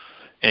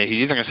 And he's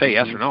either going to say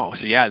yes or no.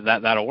 So yeah,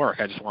 that'll work.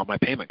 I just want my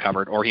payment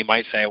covered. Or he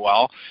might say,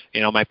 well,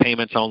 my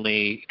payment's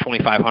only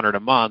 $2,500 a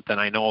month, and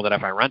I know that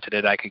if I rented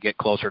it, I could get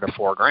closer to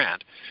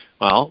 $4,000.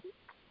 Well,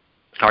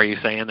 are you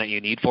saying that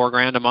you need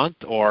 $4,000 a month,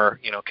 or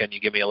can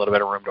you give me a little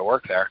bit of room to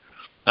work there?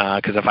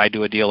 Because if I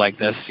do a deal like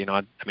this,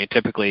 I mean,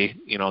 typically,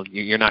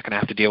 you're not going to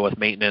have to deal with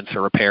maintenance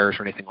or repairs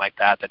or anything like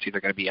that. That's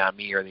either going to be on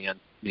me or the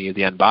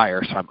end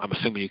buyer. So I'm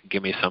assuming you can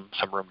give me some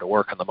room to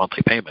work on the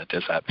monthly payment.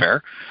 Is that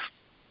fair?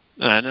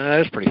 And that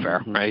is pretty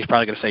fair, right? He's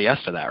probably going to say yes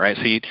to that, right?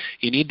 So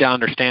you need to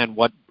understand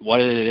what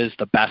it is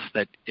the best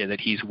that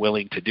he's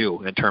willing to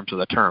do in terms of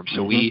the terms.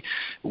 So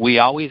we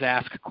always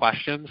ask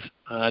questions,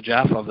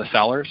 Jeff, of the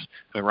sellers.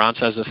 I mean, Ron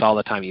says this all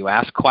the time. You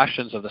ask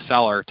questions of the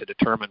seller to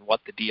determine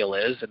what the deal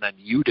is, and then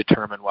you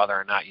determine whether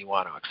or not you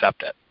want to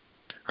accept it,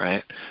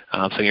 right?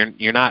 So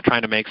you're not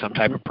trying to make some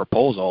type of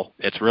proposal.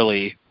 It's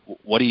really,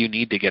 what do you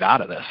need to get out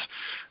of this,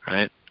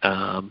 right?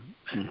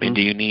 I mean,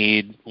 do you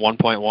need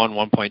 1.1,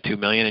 1.2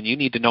 million? And you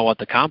need to know what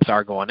the comps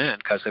are going in,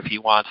 because if he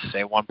wants,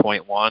 say,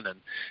 1.1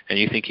 and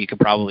you think he could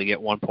probably get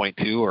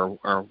 1.2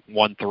 or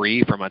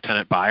 1.3 from a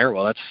tenant buyer,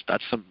 well,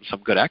 that's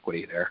some good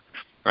equity there,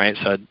 right?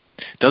 So it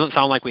doesn't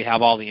sound like we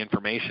have all the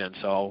information.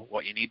 So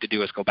what you need to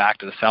do is go back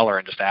to the seller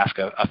and just ask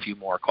a few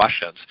more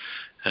questions.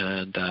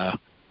 And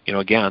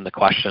again, the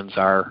questions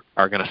are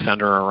going to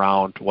center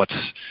around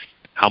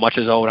how much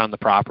is owed on the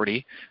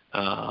property,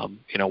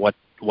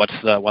 what's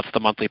the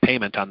monthly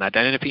payment on that?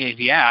 And if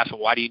he asks,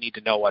 well, why do you need to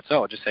know what's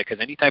owed? Just say, because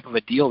any type of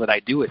a deal that I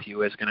do with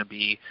you is going to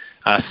be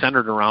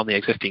centered around the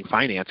existing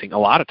financing. A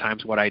lot of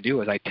times what I do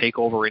is I take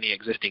over any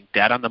existing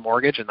debt on the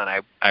mortgage, and then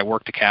I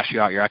work to cash you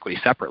out your equity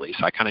separately.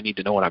 So I kind of need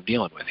to know what I'm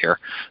dealing with here.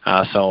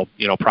 So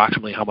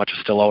approximately how much is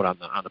still owed on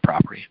the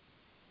property.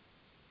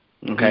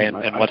 Okay,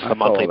 and what's the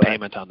monthly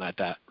payment on that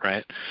debt,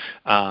 right?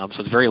 So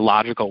it's a very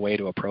logical way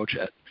to approach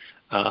it.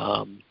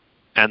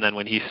 And then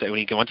once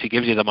he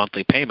gives you the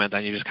monthly payment,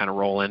 then you just kind of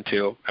roll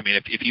into, I mean,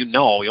 if you'll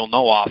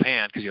know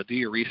offhand, because you'll do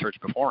your research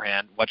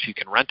beforehand, what you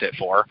can rent it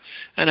for.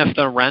 And if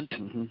the rent,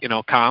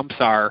 comps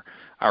are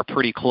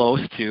pretty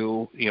close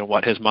to,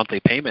 what his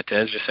monthly payment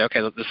is, just say,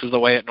 okay, this is the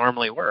way it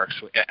normally works.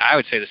 I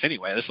would say this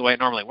anyway. This is the way it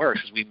normally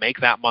works, is we make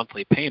that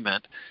monthly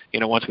payment,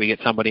 once we get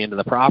somebody into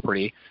the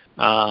property,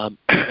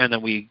 and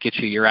then we get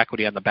you your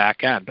equity on the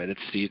back end. But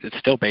it's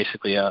still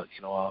basically a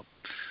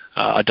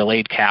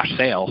delayed cash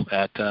sale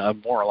at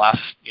more or less,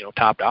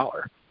 top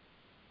dollar.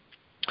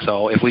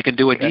 So if we can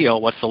do a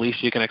deal, what's the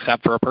least you can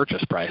accept for a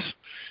purchase price,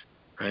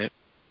 right?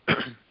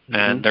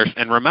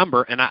 And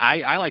remember, and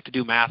I like to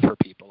do math for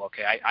people.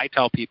 Okay, I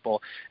tell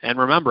people, and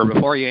remember,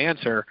 before you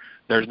answer,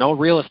 there's no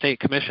real estate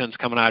commissions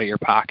coming out of your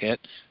pocket,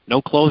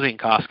 no closing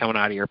costs coming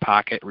out of your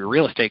pocket.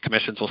 Real estate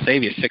commissions will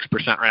save you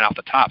 6% right off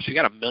the top. So you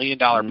got $1 million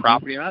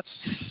property, that's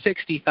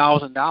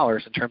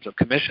 $60,000 in terms of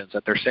commissions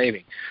that they're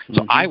saving.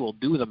 So I will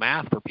do the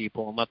math for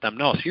people and let them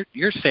know. So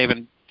you're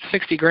saving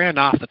 $60,000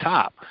 off the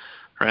top,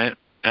 right?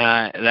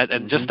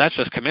 That's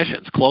just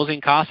commissions.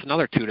 Closing costs,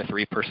 another 2 to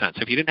 3%.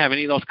 So if you didn't have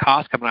any of those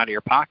costs coming out of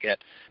your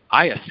pocket,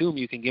 I assume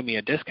you can give me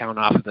a discount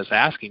off of this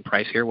asking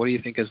price here. What do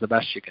you think is the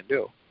best you can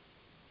do?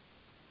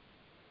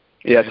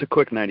 Yeah, it's a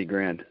quick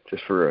 $90,000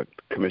 just for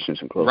commissions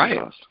and closing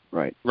costs.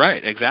 Right.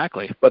 Right.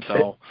 Exactly. But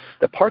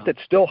the part that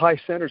still high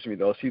centers me,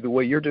 though, see the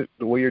way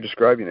you're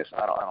describing this,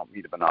 I don't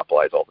mean to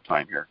monopolize all the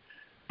time here,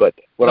 but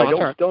what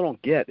still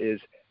don't get is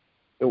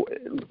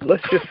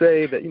let's just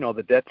say that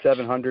the debt's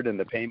 $700 and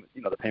the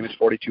payment's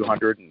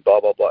 $4,200 and blah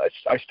blah blah.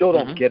 I still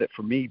don't get it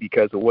for me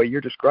because the way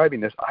you're describing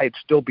this, I'd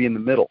still be in the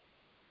middle,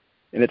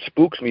 and it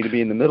spooks me to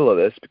be in the middle of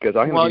this because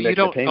I'm going to be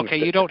making the payments.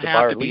 Okay, you don't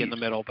have to be in the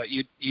middle, but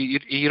you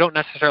don't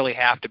necessarily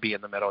have to be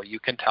in the middle. You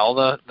can tell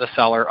the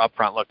seller up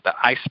front, look, that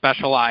I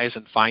specialize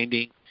in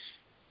finding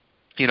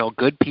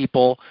good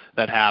people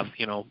that have,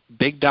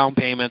 big down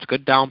payments,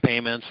 good down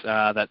payments,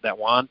 that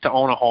want to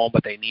own a home,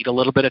 but they need a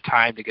little bit of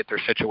time to get their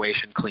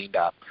situation cleaned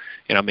up.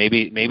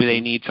 Maybe they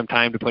need some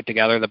time to put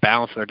together the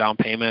balance of their down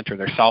payment, or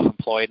they're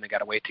self-employed and they got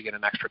to wait to get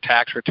an extra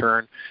tax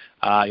return,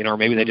 or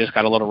maybe they just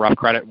got a little rough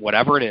credit,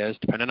 whatever it is,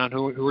 depending on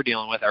who we're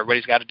dealing with.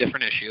 Everybody's got a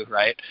different issue,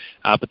 right?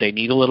 But they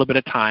need a little bit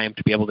of time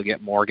to be able to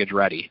get mortgage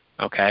ready.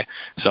 Okay,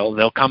 so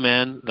they'll come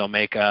in, they'll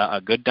make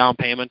a good down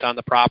payment on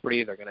the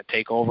property, they're going to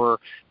take over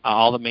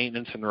all the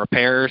maintenance and the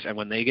repairs, and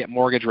when they get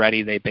mortgage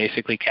ready, they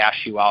basically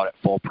cash you out at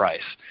full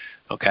price.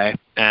 Okay,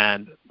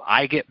 and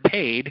I get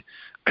paid,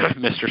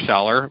 Mr.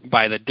 Seller,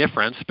 by the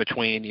difference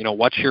between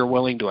what you're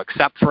willing to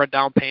accept for a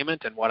down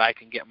payment and what I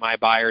can get my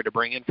buyer to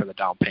bring in for the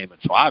down payment.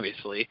 So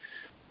obviously,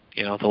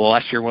 the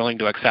less you're willing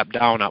to accept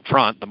down up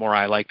front, the more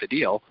I like the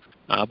deal.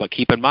 But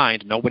keep in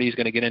mind, nobody's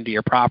going to get into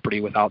your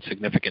property without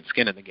significant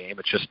skin in the game.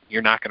 It's just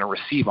you're not going to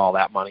receive all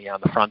that money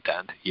on the front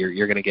end.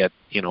 You're going to get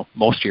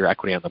most of your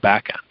equity on the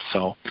back end.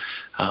 So,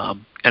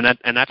 and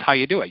that's how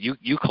you do it.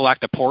 You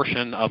collect a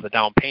portion of the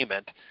down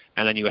payment,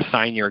 and then you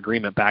assign your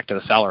agreement back to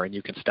the seller, and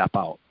you can step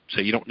out. So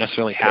you don't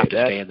necessarily have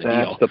to stay in the deal.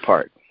 That's the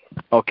part.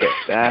 Okay,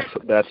 that's.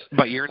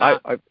 But you're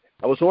not. I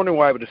was wondering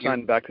why I would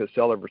assign it back to the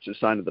seller versus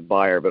assign it to the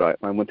buyer, but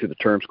I went through the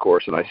terms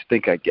course, and I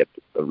think I get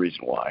the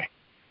reason why.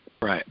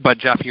 Right. But,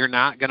 Jeff, you're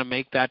not going to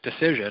make that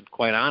decision,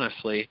 quite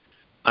honestly,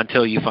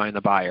 until you find the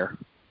buyer.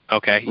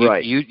 Okay?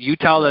 Right. You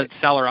tell the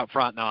seller up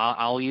front, no,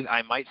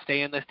 I might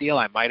stay in this deal.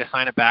 I might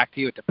assign it back to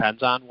you. It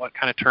depends on what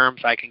kind of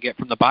terms I can get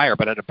from the buyer.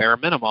 But at a bare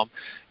minimum,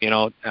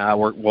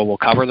 we'll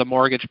cover the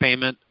mortgage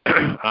payment.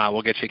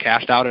 We'll get you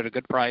cashed out at a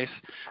good price.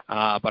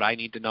 But I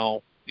need to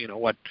know,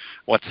 what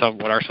are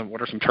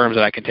some terms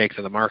that I can take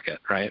to the market,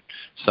 right?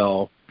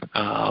 So,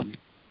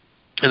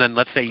 and then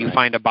let's say you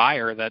find a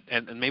buyer that,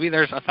 and maybe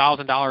there's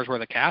 $1,000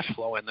 worth of cash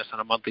flow in this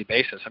on a monthly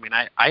basis. I mean,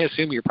 I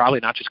assume you're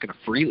probably not just going to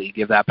freely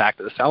give that back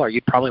to the seller.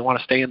 You'd probably want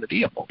to stay in the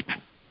deal.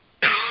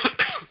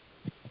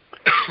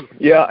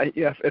 Yeah.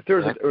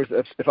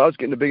 If I was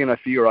getting a big enough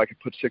fee, or I could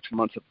put 6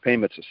 months of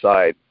payments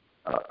aside,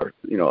 so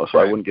right.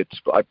 I wouldn't get.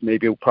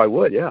 Maybe it probably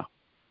would. Yeah.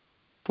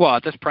 Well,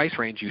 at this price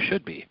range, you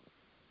should be.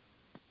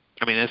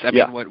 I mean,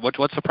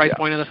 what's the price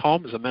point of this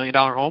home? Is it $1 million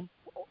home?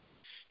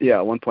 Yeah,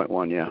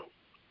 1.1. Yeah.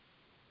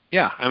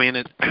 Yeah, I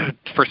mean,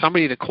 for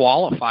somebody to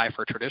qualify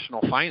for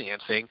traditional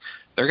financing,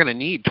 they're going to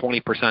need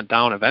 20%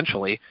 down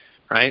eventually,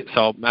 right?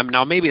 So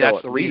now maybe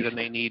that's the reason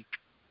they need.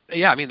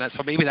 Yeah, I mean,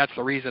 maybe that's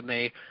the reason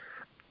they.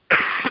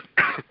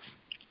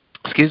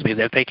 Excuse me,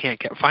 that they can't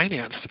get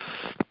financed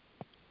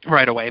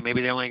right away.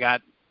 Maybe they only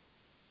got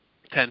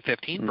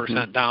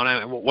 10-15%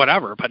 down,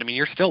 whatever. But I mean,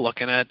 you're still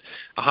looking at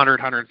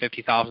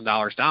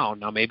 $150,000 down.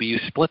 Now maybe you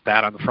split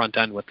that on the front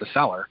end with the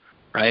seller.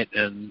 Right,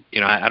 and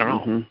I don't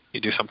know. Mm-hmm.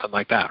 You do something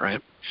like that,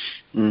 right?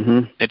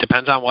 Mm-hmm. It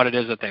depends on what it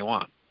is that they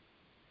want.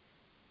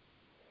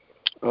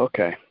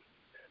 Okay,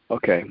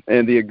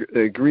 and the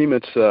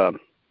agreements.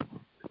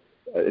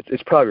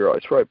 It's probably right.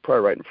 It's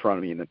probably right in front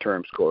of me in the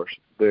terms course.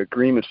 The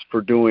agreements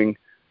for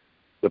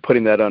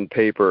putting that on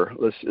paper.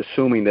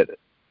 Assuming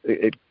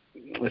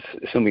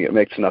it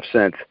makes enough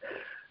sense.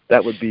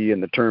 That would be in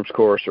the terms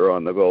course or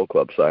on the Gold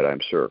Club side,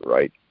 I'm sure,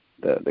 right?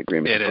 The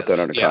agreement to put that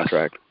under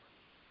contract.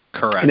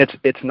 Correct. And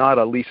it's not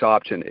a lease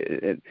option.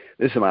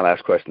 This is my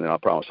last question, and I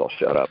promise I'll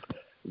shut up.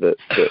 The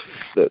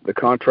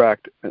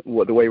contract,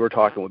 the way we're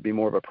talking, would be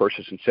more of a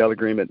purchase and sale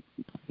agreement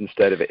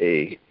instead of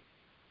a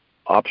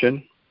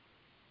option.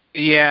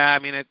 Yeah, I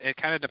mean, it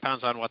kind of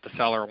depends on what the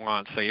seller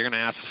wants. So you're going to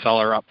ask the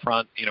seller up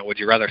front, would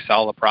you rather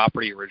sell the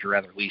property or would you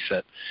rather lease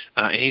it?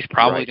 And he's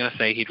probably going to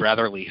say he'd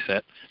rather lease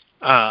it.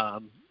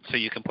 So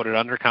you can put it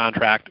under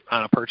contract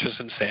on a purchase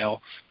and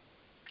sale.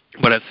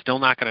 But it's still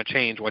not going to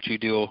change what you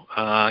do,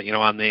 on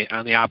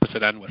the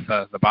opposite end with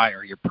the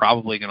buyer. You're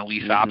probably going to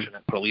lease option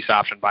and put a lease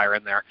option buyer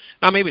in there.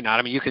 Now, maybe not.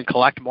 I mean, you can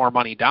collect more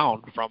money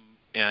down from,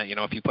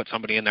 if you put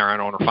somebody in there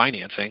on owner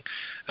financing.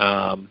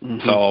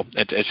 So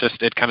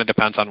it kind of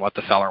depends on what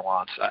the seller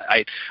wants.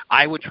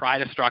 I would try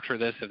to structure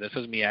this, if this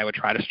is me, I would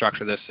try to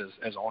structure this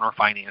as owner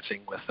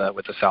financing with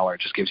the seller. It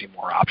just gives you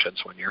more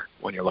options when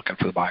you're looking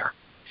for the buyer.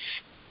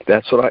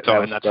 That's what that's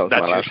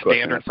your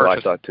standard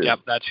purchase. Yep,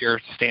 that's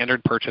your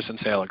standard purchase and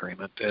sale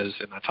agreement, and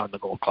that's on the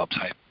Gold Club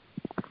site.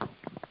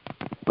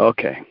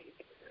 Okay.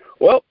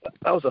 Well,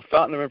 that was a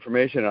fountain of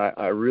information.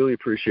 I really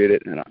appreciate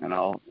it, and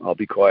I'll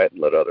be quiet and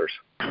let others.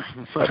 I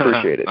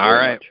appreciate it. All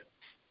right. Much.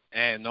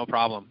 Hey, no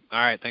problem. All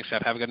right. Thanks,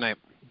 Jeff. Have a good night.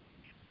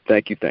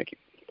 Thank you.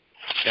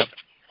 Yep.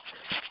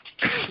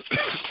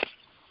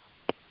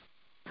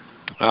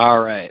 All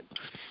right.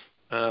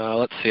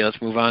 Let's see.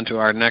 Let's move on to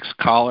our next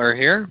caller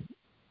here.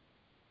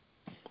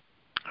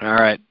 All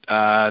right.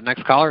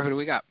 Next caller, who do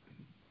we got?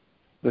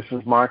 This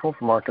is Michael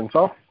from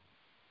Arkansas.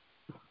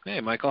 Hey,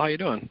 Michael, how you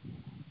doing?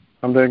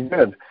 I'm doing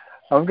good.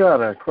 I've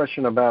got a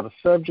question about a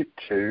subject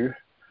to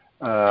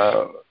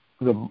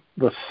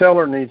the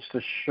seller needs to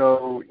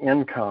show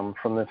income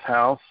from this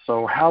house.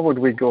 So how would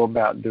we go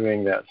about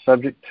doing that?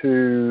 Subject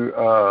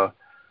to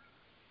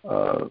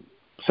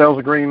sales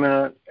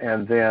agreement,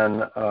 and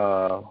then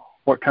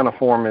what kind of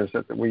form is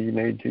it that we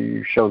need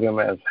to show them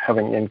as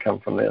having income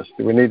from this?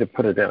 Do we need to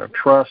put it in a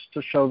trust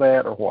to show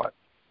that, or what?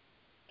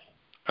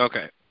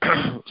 Okay.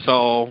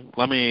 So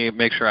let me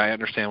make sure I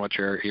understand what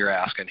you're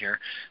asking here.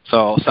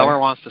 So seller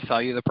wants to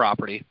sell you the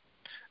property,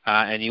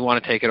 and you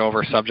want to take it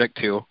over subject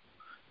to,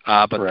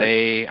 but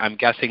correct. I'm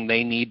guessing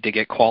they need to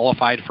get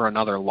qualified for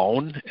another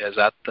loan. Is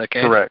that the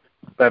case? Correct.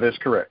 That is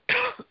correct.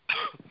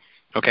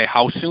 Okay.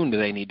 How soon do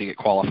they need to get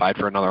qualified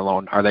for another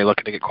loan? Are they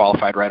looking to get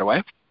qualified right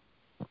away?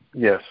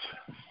 Yes.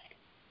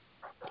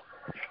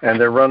 And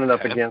they're running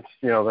up against,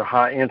 the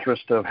high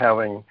interest of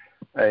having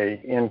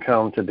a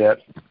income to debt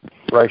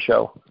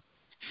ratio.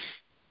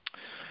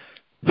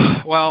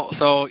 Well,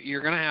 so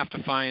you're going to have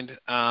to find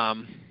a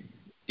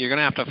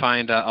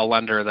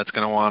lender that's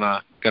going to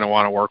want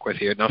to work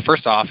with you. Now,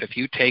 first off, if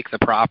you take the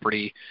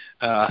property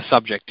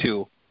subject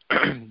to,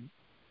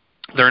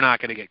 they're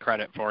not going to get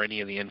credit for any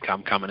of the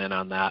income coming in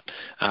on that.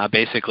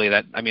 Basically,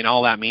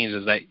 all that means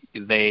is that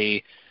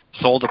they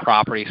sold the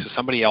property, so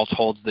somebody else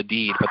holds the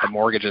deed, but the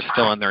mortgage is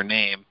still in their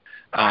name,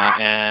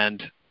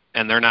 and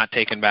they're not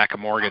taking back a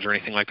mortgage or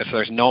anything like that. So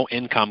there's no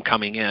income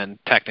coming in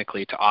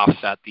technically to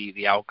offset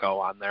the outgo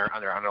on their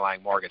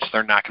underlying mortgage. So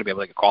they're not going to be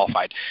able to get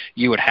qualified.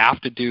 You would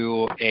have to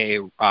do a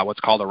what's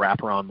called a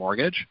wraparound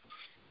mortgage.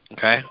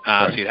 Okay,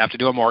 so you'd have to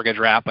do a mortgage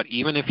wrap. But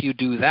even if you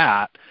do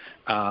that,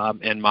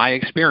 in my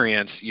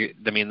experience,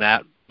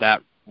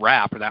 that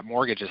wrap or that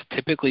mortgage is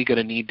typically going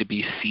to need to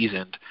be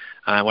seasoned.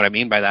 What I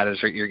mean by that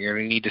is you're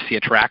going to need to see a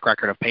track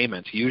record of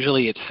payments.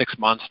 Usually it's 6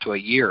 months to a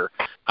year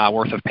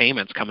worth of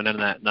payments coming in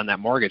on that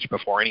mortgage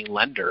before any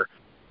lender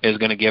is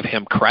going to give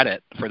him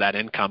credit for that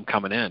income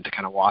coming in to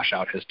kind of wash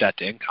out his debt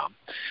to income.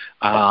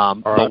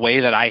 The way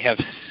that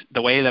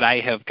I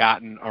have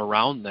gotten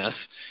around this,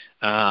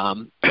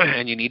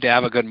 and you need to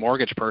have a good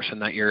mortgage person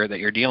that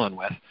you're dealing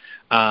with.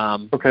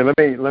 Okay, let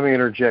me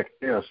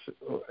interject this.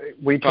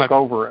 We took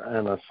over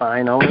an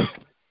assign owner.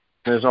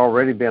 There's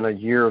already been a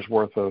year's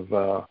worth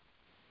of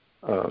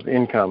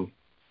income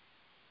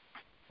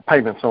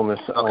payments on this.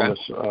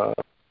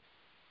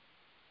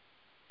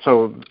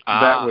 So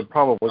that would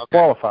probably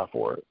qualify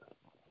for it.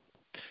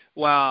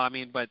 Well,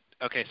 but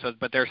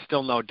there's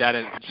still no debt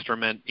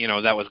instrument,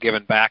 that was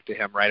given back to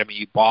him, right?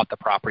 You bought the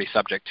property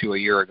subject to a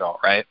year ago,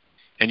 right?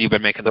 And you've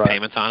been making the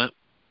payments on it.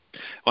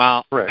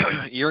 Well,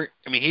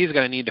 he's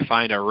going to need to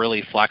find a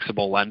really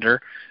flexible lender,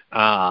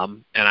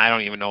 and I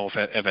don't even know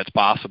if it's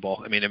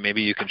possible. And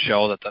maybe you can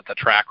show that the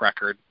track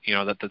record,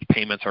 that the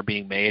payments are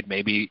being made.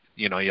 Maybe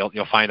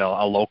you'll find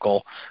a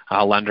local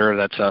lender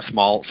that's a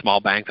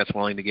small bank that's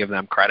willing to give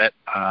them credit.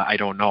 I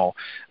don't know.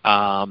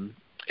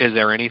 Is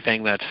there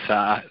anything that's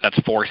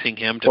forcing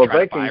him to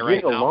try to buy right now? Well, they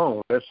can get a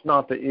loan. That's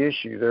not the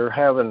issue. They're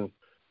having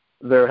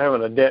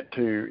a debt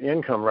to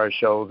income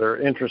ratio. Their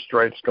interest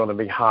rate's going to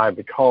be high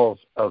because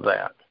of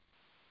that.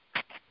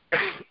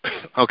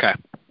 Okay.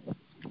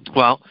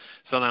 Well,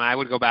 so then I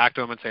would go back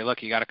to him and say,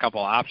 look, you got a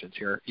couple of options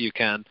here. You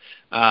can,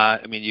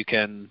 you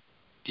can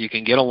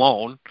get a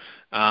loan,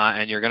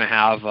 and you're going to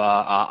have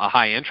a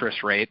high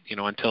interest rate,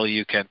 until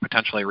you can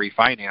potentially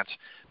refinance.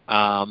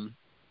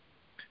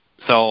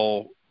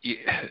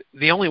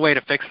 The only way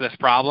to fix this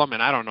problem,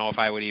 and I don't know if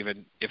I would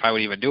even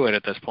do it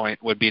at this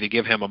point, would be to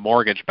give him a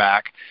mortgage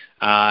back,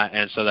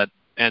 and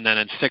then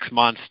in 6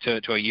 months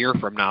to a year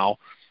from now,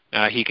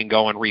 he can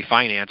go and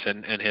refinance,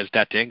 and his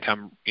debt to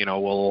income,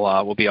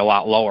 will be a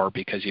lot lower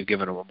because you've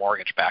given him a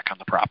mortgage back on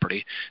the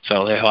property.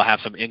 So he'll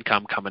have some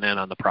income coming in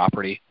on the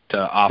property to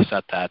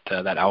offset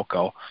that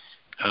outgo,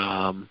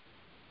 on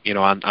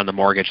the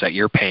mortgage that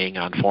you're paying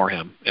on for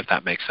him, if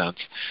that makes sense.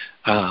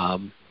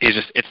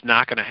 It's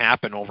not going to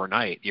happen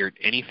overnight.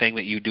 Anything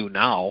that you do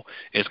now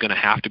is going to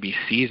have to be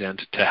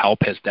seasoned to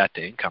help his debt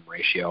to income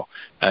ratio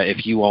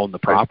if you own the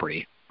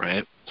property,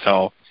 right?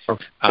 So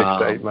 6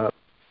 to 8 months.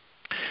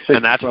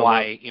 And that's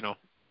why,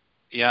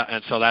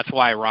 and so that's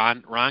why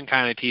Ron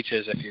kind of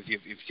teaches, if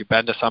you've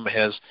been to some of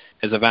his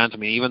events,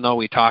 even though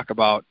we talk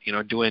about,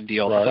 doing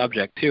deals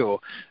subject to,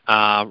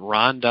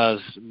 Ron does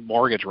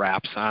mortgage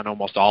wraps on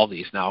almost all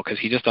these now because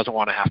he just doesn't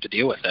want to have to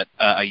deal with it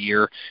a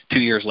year, 2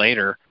 years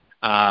later.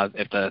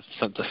 If the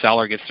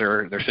seller gets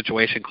their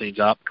situation cleaned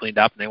up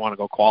and they want to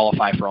go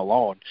qualify for a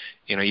loan,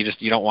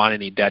 you don't want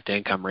any debt to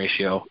income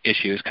ratio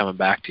issues coming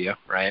back to you,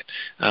 right?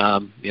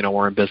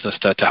 We're in business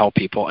to help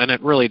people, and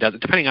it really does.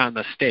 Depending on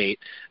the state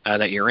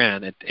that you're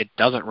in, it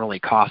doesn't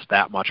really cost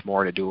that much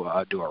more to do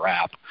a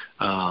wrap.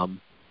 But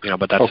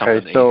that's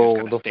something that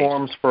so the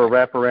forms for a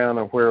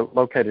wraparound are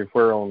located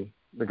where on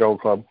the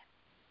Gold Club?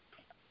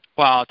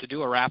 Well, to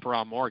do a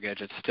wraparound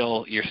mortgage,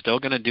 you're still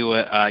going to do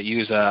it.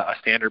 Use a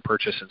standard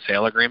purchase and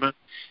sale agreement,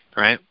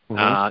 right?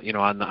 Mm-hmm.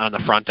 On the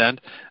front end,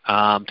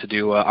 to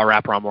do a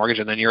wraparound mortgage,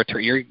 and then you're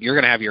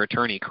going to have your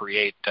attorney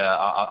create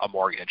a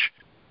mortgage.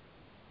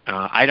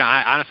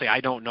 I honestly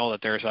don't know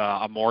that there's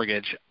a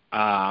mortgage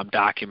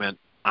document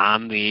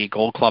on the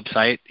Gold Club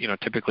site.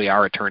 Typically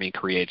our attorney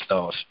creates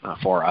those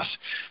for us.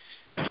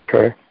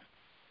 Okay.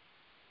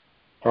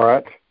 All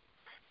right.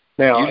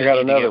 Now I got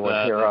another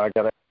one here. I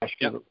got to ask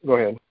you. Yep. Go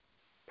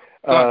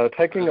ahead.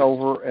 Taking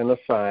over and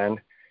assign.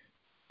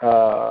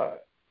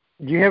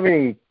 Do you have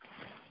any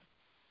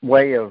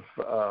way of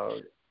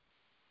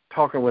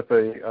talking with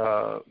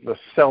the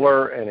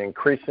seller and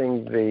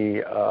increasing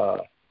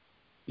the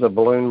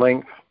balloon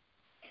length?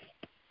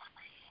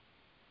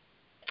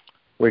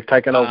 We've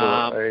taken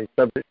over a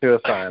subject to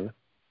assign.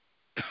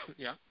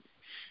 Yeah.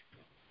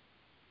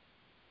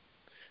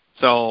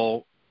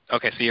 So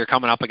you're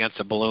coming up against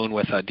a balloon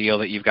with a deal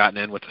that you've gotten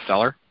in with the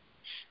seller?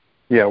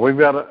 Yeah, we've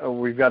got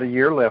a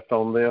year left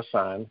on the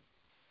assign,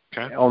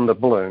 on the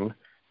balloon,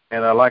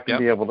 and I'd like to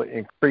be able to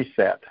increase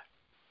that.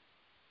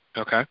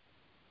 Okay.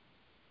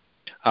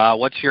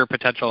 What's your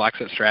potential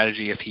exit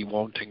strategy if he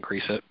won't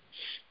increase it?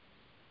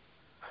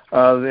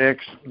 The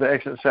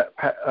exit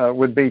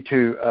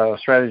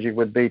strategy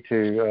would be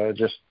to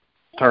just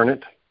turn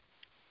it.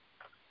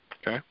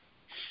 Okay.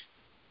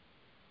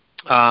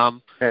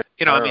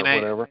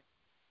 Whatever.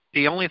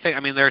 The only thing,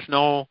 there's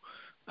no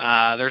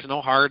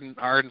hard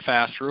and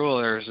fast rule.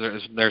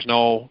 There's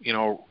no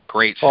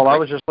great. Well, I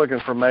was just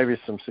looking for maybe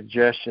some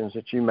suggestions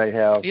that you may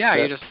have. Yeah,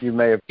 you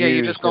may have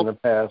used in the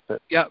past.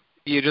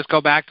 You just go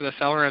back to the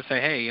seller and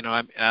say, hey,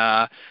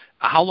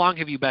 how long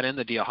have you been in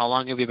the deal? How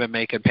long have you been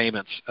making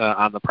payments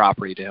on the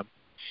property to him?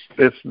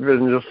 It's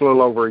been just a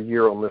little over a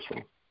year on this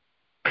one.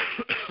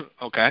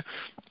 Okay.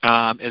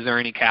 Is there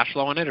any cash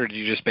flow in it, or did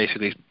you just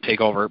basically take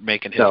over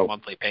making his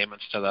monthly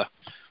payments to the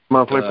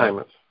monthly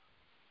payments?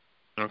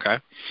 Okay.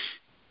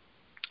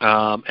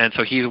 And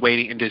so he's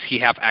waiting. And does he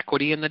have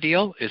equity in the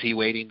deal? Is he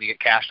waiting to get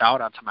cashed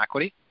out on some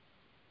equity?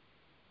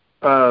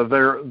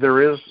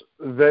 There is.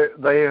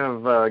 They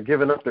have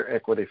given up their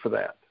equity for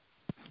that.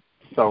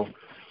 So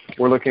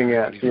we're looking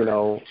at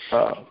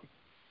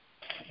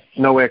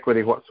no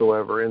equity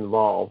whatsoever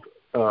involved.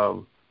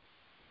 The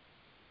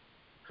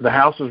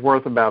house is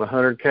worth about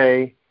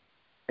 $100K,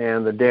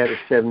 and the debt is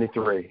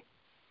 $73.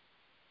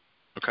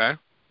 Okay.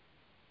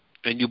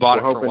 And you bought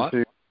it for what?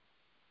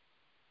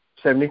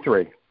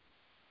 $73.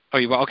 Oh, so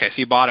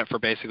you bought it for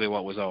basically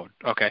what was owed.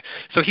 Okay.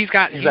 So he's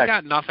got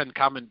nothing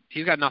coming.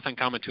 He's got nothing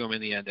coming to him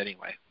in the end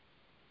anyway.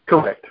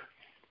 Correct.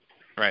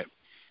 Right.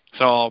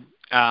 So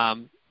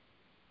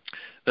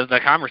the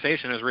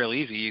conversation is real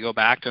easy. You go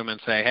back to him and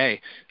say,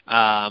 hey,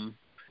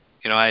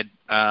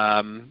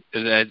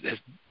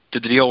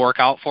 did the deal work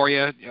out for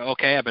you?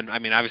 Okay.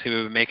 Obviously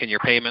we've been making your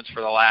payments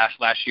for the last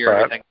year.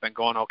 Right. Everything's been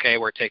going okay.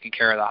 We're taking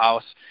care of the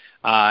house.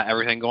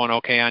 Everything going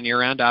okay on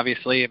your end,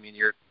 obviously.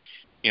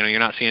 You're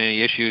not seeing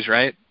any issues,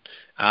 right?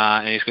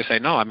 And he's going to say,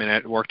 no,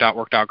 it worked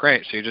out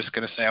great. So you're just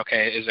going to say,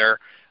 okay, is there,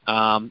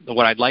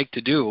 what I'd like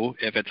to do,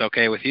 if it's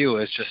okay with you,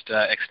 is just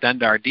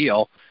extend our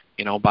deal,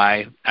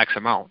 by X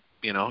amount,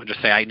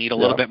 just say, I need a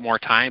little bit more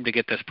time to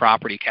get this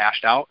property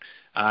cashed out.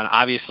 And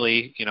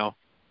obviously,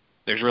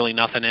 there's really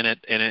nothing in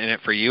it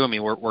for you.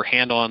 We're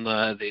handling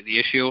the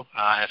issue.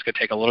 It's going to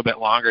take a little bit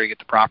longer to get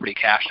the property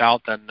cashed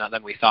out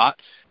than we thought.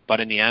 But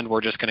in the end,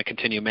 we're just going to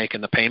continue making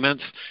the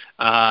payments.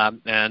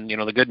 And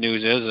the good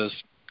news is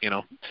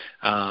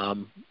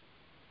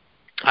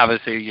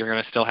obviously you're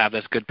going to still have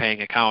this good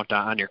paying account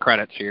on your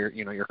credit. So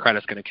your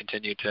credit's going to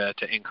continue to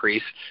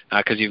increase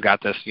because you've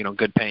got this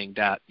good paying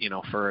debt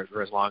for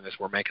as long as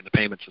we're making the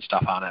payments and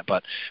stuff on it.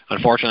 But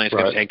unfortunately, it's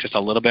going to take just a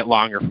little bit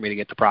longer for me to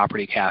get the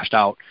property cashed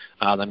out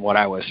than what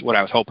I was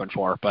hoping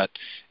for. But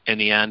in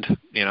the end,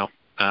 no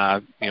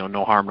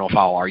harm, no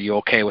foul. Are you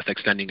okay with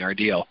extending our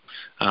deal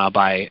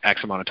by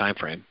X amount of time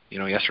frame?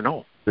 Yes or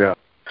no? Yeah,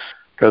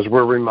 because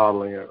we're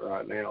remodeling it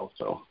right now.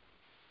 So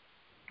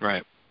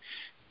right.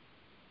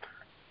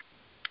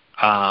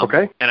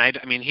 Okay.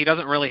 And he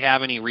doesn't really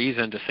have any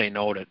reason to say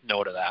no to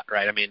that,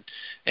 right?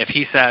 If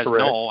he says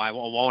no, I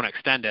won't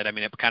extend it.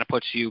 It kind of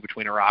puts you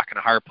between a rock and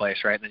a hard place,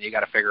 right? And then you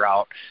got to figure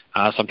out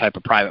some type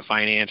of private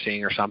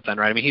financing or something,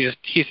 right? He's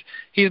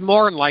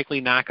more than likely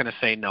not going to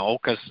say no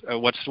because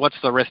what's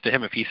the risk to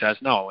him if he says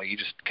no? You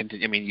just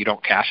continue. You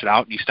don't cash it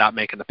out and you stop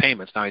making the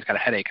payments. Now he's got a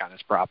headache on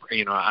his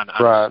property, on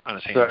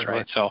his hands,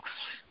 right? So.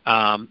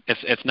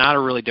 It's not a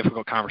really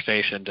difficult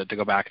conversation to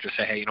go back and just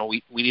say, hey,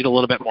 we need a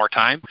little bit more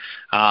time.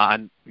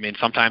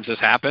 Sometimes this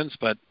happens,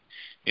 but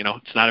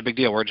it's not a big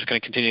deal. We're just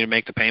going to continue to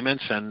make the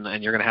payments, and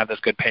you're going to have this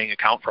good paying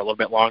account for a little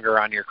bit longer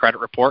on your credit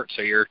report.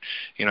 So you're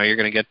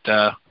going to get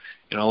a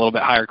little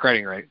bit higher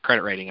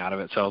credit rating out of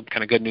it. So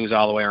kind of good news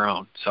all the way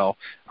around. So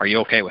are you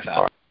okay with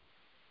that?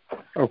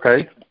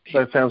 Okay,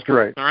 that sounds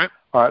great. All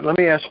right. Let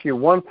me ask you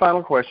one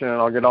final question, and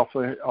I'll get off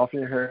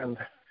your hair.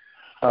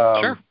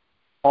 Sure.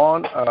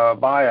 On a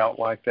buyout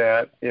like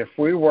that, if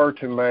we were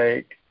to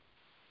make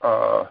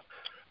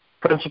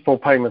principal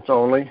payments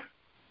only,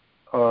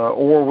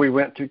 or we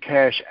went to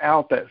cash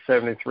out that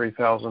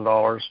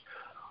 $73,000,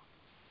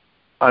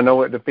 I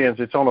know it depends.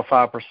 It's on a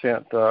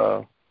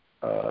 5%,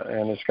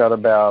 and it's got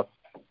about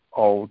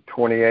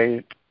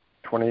 28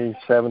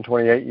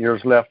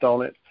 years left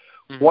on it.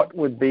 what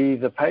would be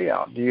the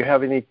payout? Do you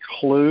have any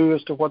clue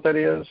as to what that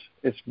is?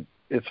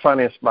 It's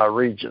financed by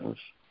Regions.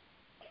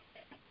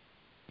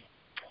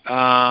 No,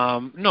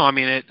 I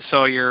mean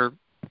so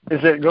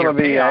is it going to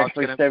be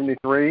actually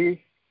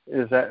 73?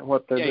 Is that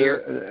what the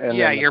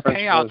your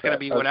payout's going to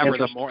be whatever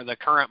the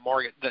current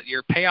mortgage.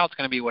 Your payout's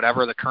going to be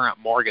whatever the current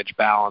mortgage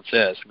balance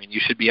is. I mean, you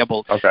should be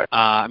able. Okay.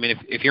 I mean,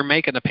 if you're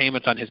making the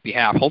payments on his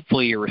behalf,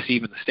 hopefully you're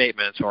receiving the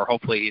statements, or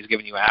hopefully he's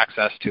giving you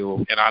access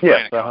to an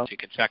online account so you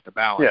can check the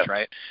balance,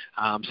 right?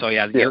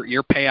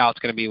 Your payout's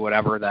going to be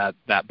whatever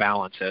that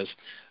balance is.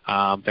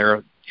 I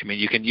mean,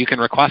 you can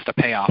request a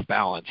payoff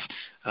balance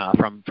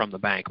from the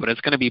bank, but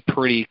it's going to be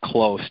pretty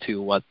close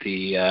to what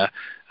the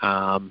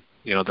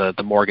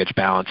the mortgage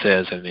balance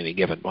is in any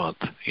given month,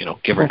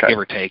 give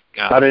or take.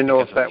 I didn't know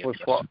if that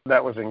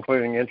was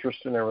including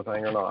interest and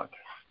everything or not.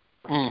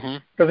 Mm-hmm.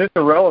 Because it's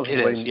a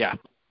relatively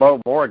low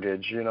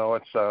mortgage.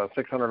 It's a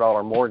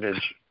 $600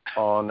 mortgage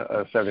on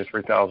a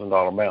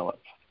 $73,000 balance.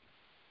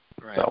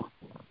 Right. So.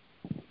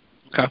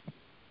 Okay.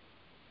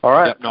 All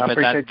right. Yep, no, but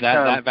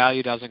that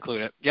value does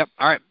include it. Yep.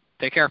 All right.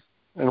 Take care.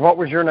 And what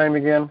was your name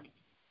again?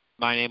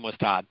 My name was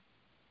Todd.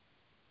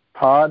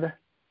 Todd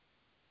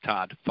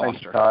Foster.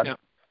 Thanks, Todd. Yep.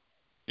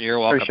 You're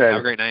welcome. Appreciate Have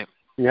a great night.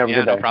 You have a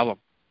good day. No problem.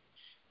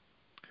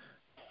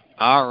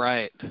 All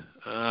right.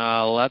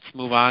 Let's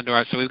move on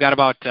to so we've got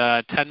about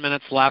 10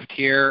 minutes left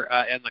here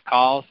in the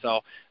call.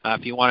 So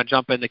if you want to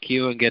jump in the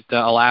queue and get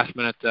a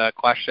last-minute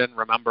question,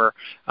 remember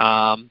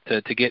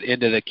to get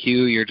into the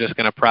queue, you're just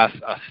going to press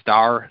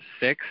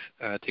 *6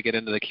 to get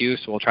into the queue.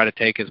 So we'll try to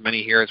take as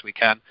many here as we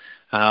can.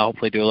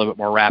 Hopefully do a little bit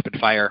more rapid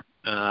fire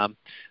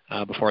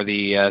before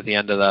the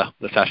end of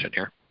the session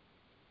here.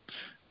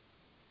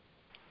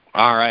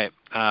 All right.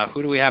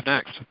 Who do we have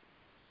next?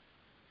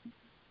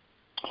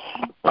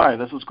 Hi,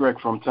 this is Greg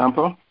from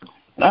Tampa.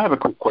 And I have a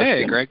quick question.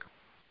 Hey, Greg.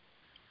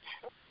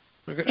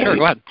 Sure,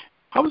 go ahead.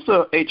 How is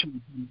the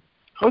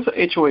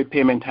HOA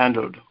payment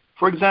handled?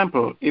 For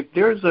example, if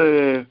there's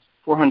a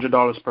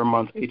 $400 per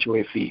month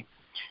HOA fee,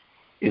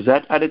 is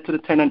that added to the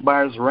tenant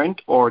buyer's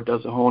rent, or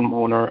does the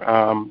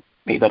homeowner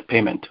make that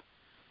payment?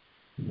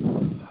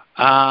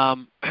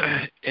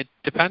 It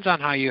depends on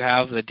how you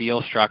have the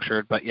deal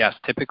structured, but yes,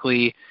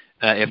 typically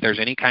if there's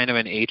any kind of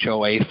an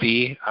HOA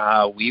fee,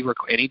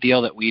 any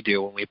deal that we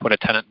do when we put a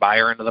tenant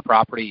buyer into the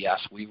property, yes,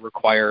 we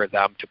require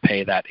them to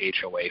pay that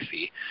HOA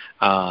fee.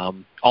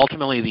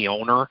 Ultimately, the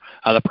owner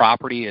of the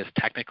property is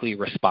technically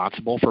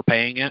responsible for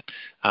paying it,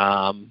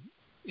 but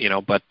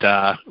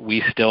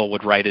we still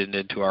would write it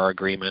into our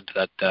agreement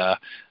that the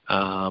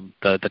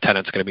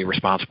tenant's going to be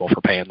responsible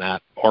for paying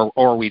that,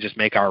 or we just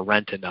make our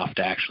rent enough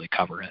to actually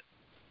cover it.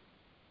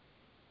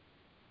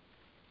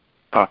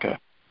 Okay.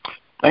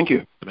 Thank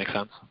you. That makes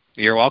sense.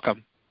 You're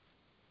welcome.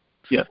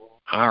 Yeah.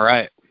 All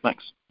right.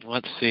 Thanks.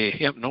 Let's see.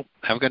 Yep. Nope.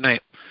 Have a good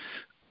night.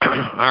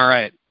 All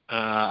right.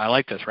 I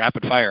like this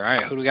rapid fire. All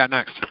right. Who do we got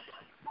next?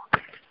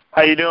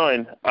 How you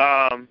doing?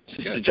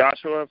 This is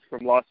Joshua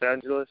from Los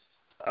Angeles,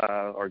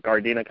 or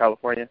Gardena,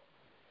 California.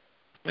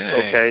 Hey.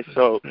 Okay.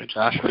 So,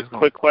 Joshua.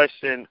 quick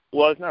question.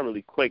 Well, it's not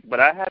really quick, but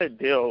I had a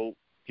deal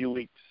a few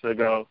weeks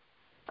ago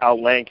out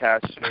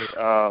Lancaster.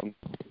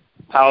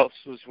 House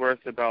was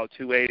worth about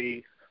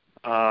 $280.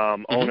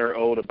 Owner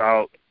owed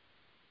about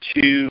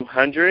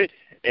 $200,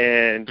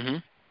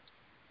 and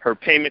her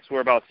payments were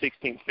about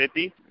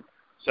 $1,650.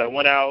 So I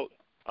went out.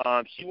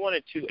 She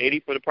wanted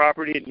 $280 for the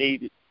property. It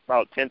needed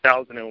about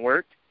 $10,000 in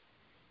work.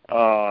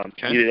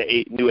 Needed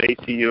a new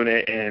AC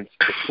unit and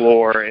the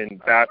floor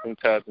and bathroom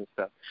tubs and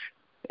stuff.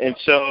 And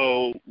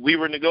so we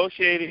were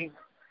negotiating.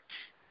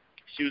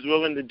 She was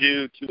willing to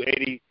do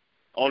 $280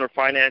 owner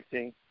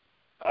financing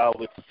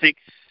with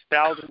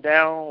 $6,000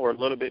 down or a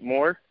little bit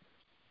more.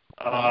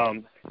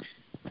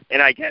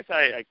 And I guess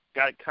I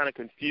got kind of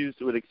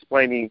confused with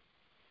explaining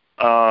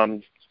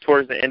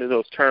towards the end of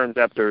those terms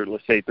after,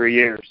 let's say, 3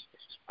 years.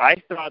 I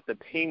thought the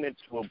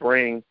payments will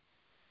bring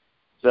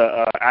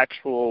the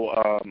actual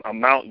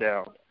amount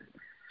down,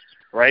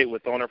 right,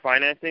 with owner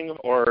financing,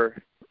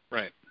 or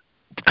right,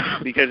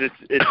 because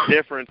it's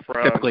different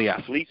from typically,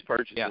 yes. Lease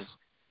purchases. Yes,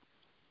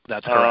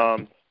 that's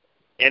correct.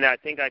 And I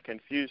think I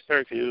confused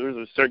her. There was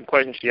a certain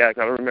question she asked.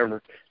 I don't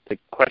remember the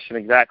question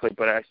exactly,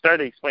 but I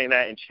started explaining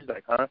that, and she's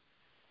like, huh?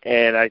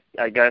 And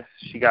I guess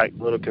she got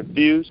a little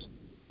confused,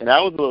 and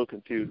I was a little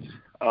confused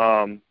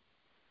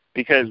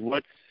because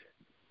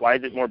why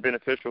is it more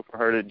beneficial for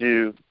her to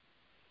do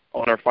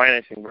owner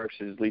financing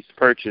versus lease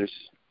purchase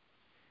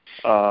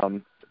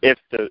if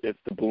the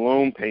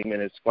balloon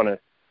payment is going to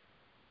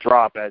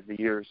drop as the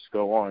years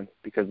go on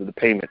because of the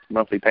payments,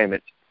 monthly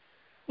payments?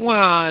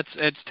 Well,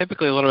 it's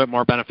typically a little bit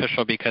more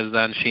beneficial because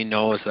then she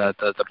knows that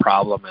the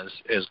problem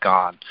is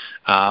gone,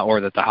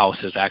 or that the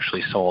house is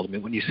actually sold. I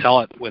mean, when you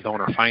sell it with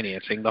owner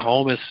financing, the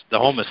home is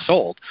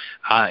sold.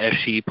 If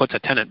she puts a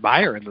tenant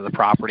buyer into the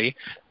property,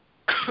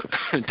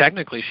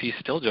 technically she's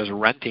still just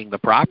renting the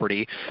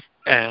property,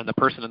 and the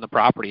person in the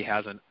property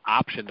has an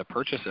option to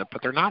purchase it,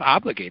 but they're not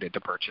obligated to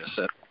purchase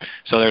it.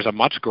 So there's a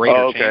much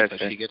greater chance that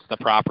she gets the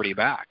property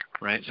back.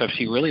 right? So if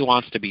she really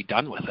wants to be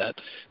done with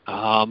it,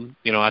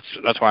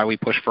 that's why we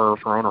push for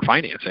owner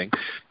financing.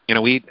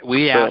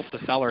 We ask the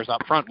sellers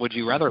up front, would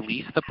you rather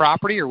lease the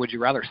property or would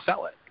you rather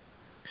sell it?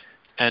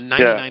 And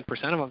 99%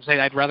 of them say,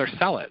 I'd rather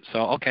sell it. So,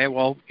 okay,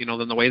 well,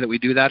 then the way that we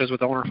do that is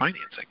with owner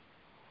financing.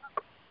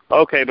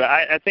 Okay, but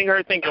I think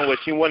her thinking was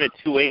she wanted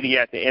 $280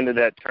 at the end of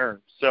that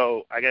term.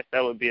 So I guess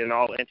that would be an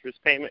all-interest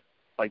payment.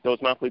 Like those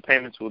monthly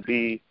payments would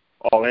be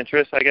all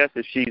interest, I guess,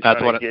 if she's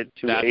going to get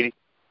 $280.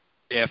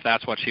 If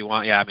that's what she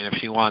wants, yeah. I mean, if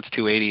she wants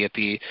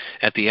 $280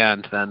 at the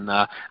end, then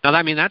now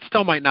that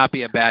still might not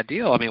be a bad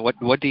deal. I mean,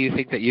 what do you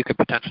think that you could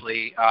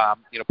potentially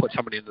put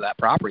somebody into that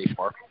property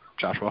for,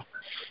 Joshua?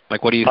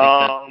 Like, what do you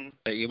think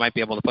that you might be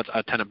able to put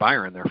a tenant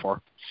buyer in there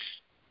for?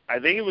 I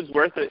think it was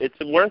worth it. It's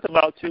worth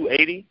about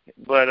 $280,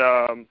 but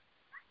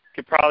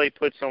could probably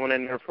put someone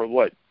in there for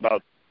what,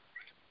 about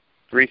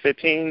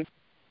 $315,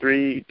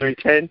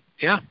 $310?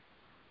 Yeah.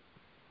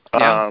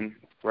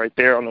 Right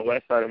there on the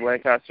west side of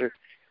Lancaster.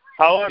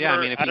 However, yeah, I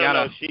mean, if I don't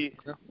know.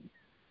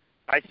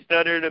 I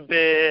stuttered a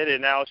bit,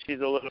 and now she's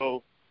a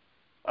little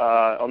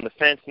on the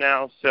fence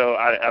now. So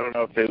I don't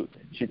know if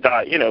she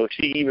thought,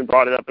 she even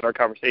brought it up in our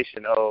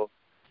conversation. Oh,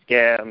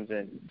 scams,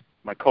 and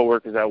my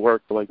coworkers at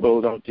work were like, "Oh,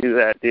 don't do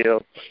that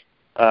deal."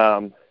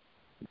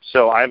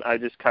 So I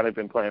just kind of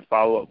been playing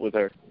follow up with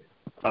her.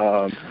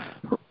 But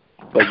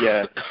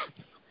yeah,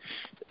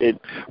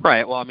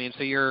 right. Well, I mean,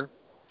 so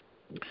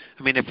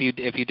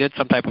if you did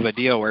some type of a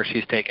deal where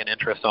she's taking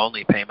interest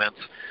only payments,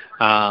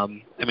 I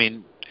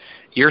mean,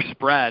 your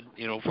spread,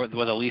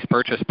 with a lease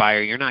purchase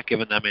buyer, you're not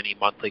giving them any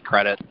monthly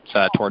credit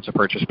towards the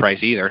purchase price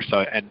either. So,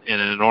 and in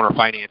an owner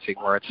financing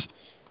where it's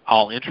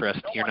all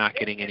interest, you're not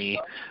getting any,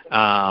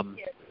 not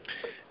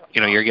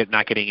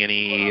getting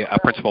any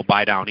principal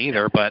buy down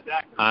either. But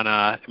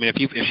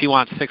if she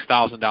wants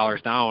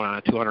 $6,000 down on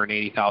a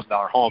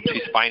 $280,000 home,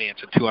 she's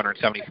financing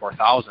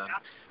 $274,000,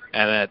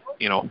 and at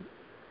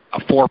a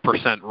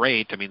 4%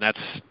 rate. I mean, that's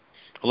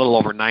a little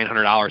over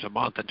 $900 a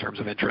month in terms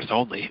of interest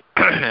only.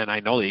 And I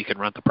know that you can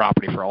rent the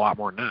property for a lot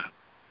more than that,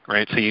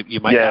 right? So you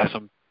might have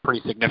some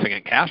pretty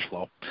significant cash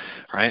flow,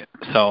 right?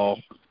 So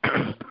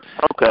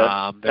okay.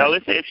 Now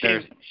let's say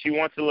if she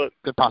wants to look.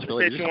 Good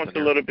possibility. Let's say she wants a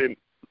little bit.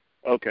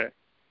 Okay.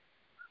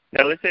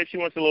 Now let's say if she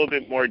wants a little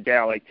bit more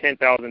down, like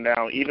 $10,000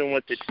 down, even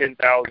with the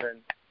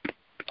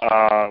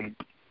 $10,000,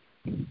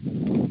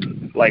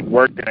 like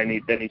work that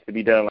needs to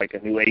be done, like a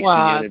new AC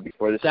unit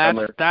before the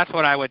summer. That's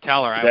what I would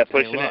tell her. I would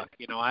say, look,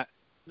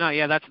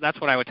 that's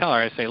what I would tell her.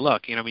 I'd say,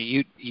 look,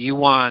 you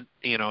want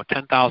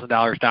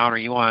 $10,000 down, or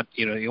you want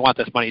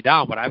this money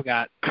down, but I've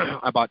got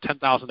about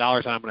 $10,000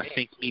 and I'm going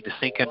to need to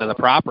sink into the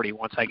property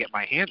once I get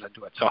my hands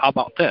into it. So how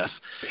about this?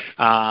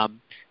 How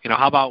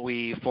about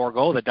we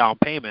forego the down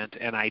payment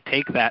and I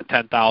take that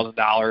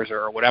 $10,000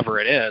 or whatever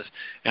it is,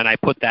 and I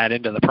put that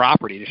into the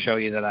property to show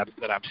you that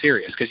I'm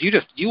serious. Because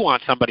you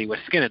want somebody with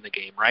skin in the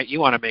game, right? You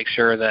want to make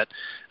sure that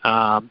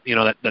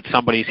that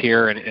somebody's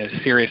here and is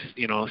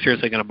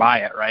seriously going to buy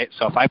it, right?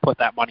 So if I put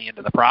that money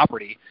into the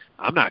property,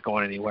 I'm not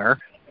going anywhere.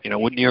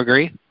 Wouldn't you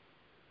agree?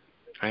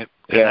 Right?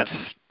 Yeah.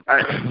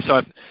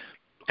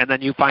 And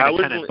then you find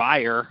a tenant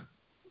buyer.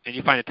 And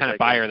you find a tenant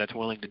buyer that's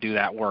willing to do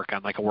that work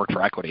on like a work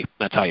for equity.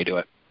 That's how you do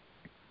it.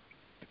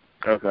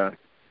 Okay.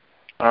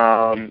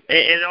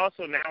 And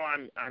also now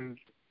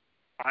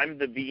I'm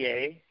the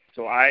VA,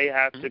 so I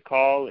have to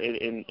call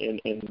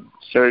and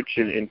search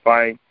and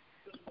find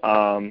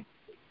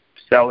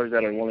sellers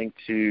that are willing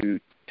to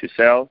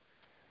sell.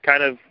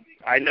 Kind of,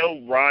 I know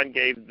Ron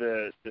gave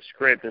the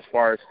script as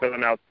far as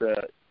filling out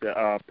the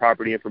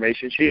property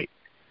information sheet,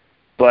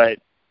 but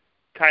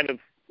kind of,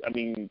 I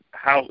mean,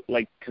 how,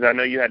 like, because I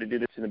know you had to do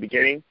this in the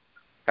beginning,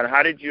 kind of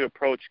how did you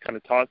approach kind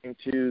of talking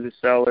to the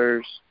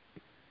sellers,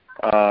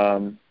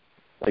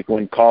 like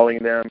when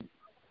calling them?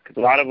 Because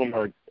a lot of them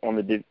are on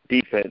the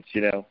defense,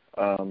 in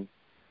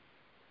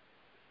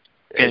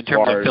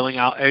terms of filling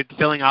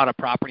out a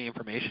property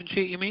information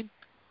sheet, you mean?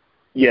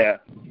 Yeah.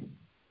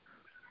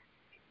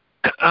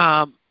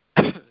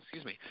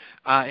 Excuse me.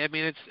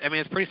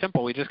 It's pretty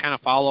simple. We just kind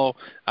of follow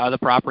the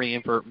property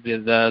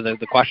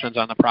the questions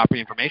on the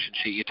property information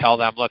sheet. You tell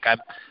them, look,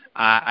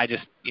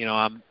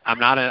 I'm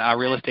not a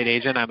real estate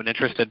agent. I'm an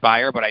interested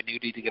buyer, but I do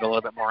need to get a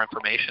little bit more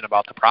information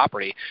about the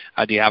property.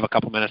 Do you have a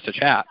couple minutes to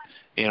chat?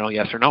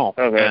 Yes or no.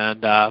 Okay.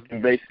 And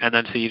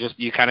then so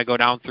you kind of go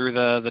down through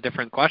the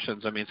different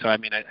questions. I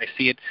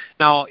see it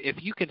now.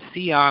 If you can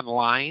see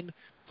online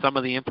some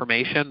of the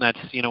information that's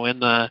in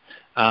the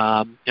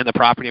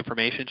property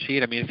information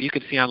sheet. I mean, if you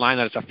could see online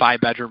that it's a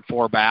 5-bedroom,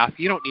 4-bath,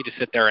 you don't need to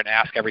sit there and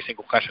ask every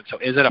single question. So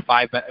is it a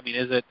 5-bed? I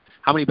mean,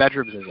 how many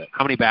bedrooms is it?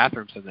 How many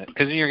bathrooms is it?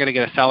 Because then you're going to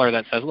get a seller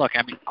that says, look,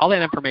 I mean, all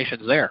that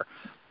information's there.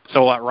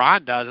 So what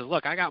Ron does is,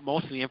 look, I got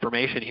most of the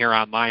information here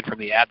online from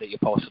the ad that you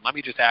posted. Let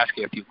me just ask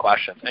you a few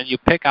questions. And you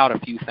pick out a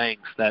few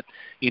things that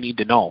you need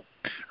to know,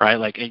 right?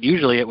 And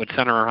usually it would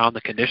center around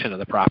the condition of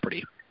the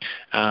property.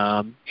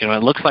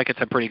 It looks like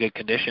it's in pretty good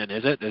condition.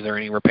 Is it? Is there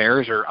any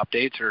repairs or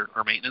updates or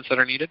maintenance that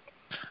are needed?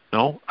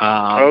 No.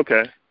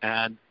 Okay.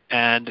 And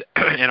And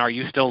are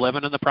you still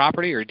living in the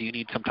property, or do you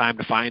need some time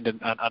to find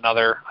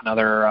another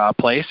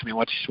place? I mean,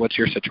 what's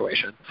your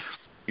situation?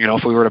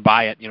 If we were to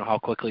buy it, how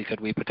quickly could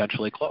we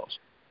potentially close?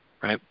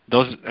 Right?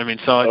 Just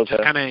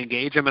kind of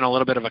engage them in a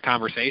little bit of a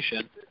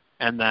conversation,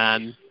 and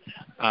then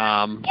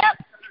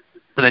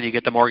you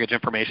get the mortgage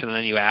information, and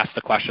then you ask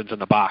the questions in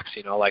the box.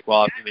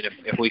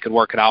 If we could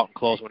work it out and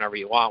close whenever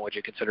you want, would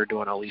you consider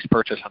doing a lease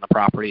purchase on the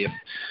property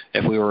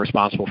if we were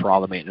responsible for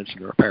all the maintenance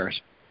and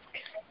repairs?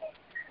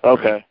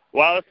 Okay.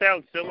 Well, it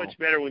sounds so much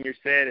better when you're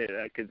saying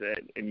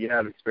it, and you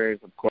have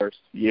experience, of course,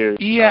 years.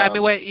 Yeah,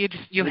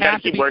 you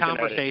have to be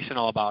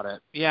conversational about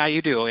it. Yeah,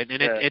 you do, and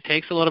it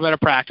takes a little bit of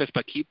practice,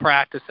 but keep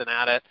practicing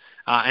at it,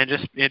 and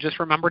just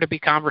remember to be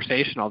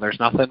conversational. There's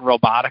nothing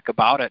robotic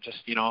about it. Just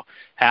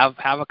have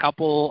a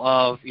couple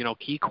of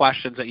key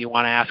questions that you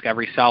want to ask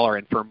every seller,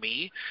 and for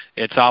me,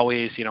 it's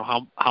always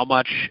how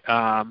much.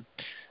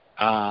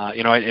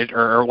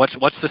 Or what's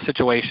the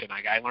situation?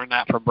 I learned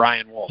that from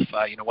Brian Wolf.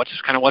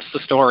 What's the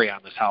story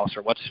on this house,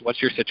 or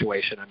what's your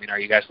situation? I mean, are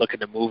you guys looking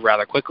to move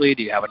rather quickly?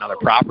 Do you have another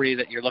property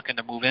that you're looking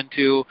to move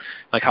into?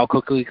 Like, how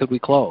quickly could we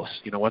close?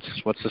 What's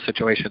the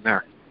situation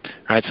there?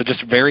 All right, so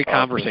just very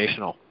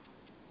conversational.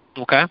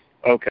 Okay.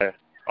 Okay.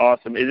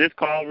 Awesome. Is this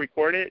call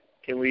recorded?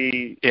 Can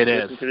we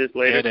listen to this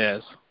later? It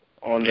is.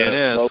 On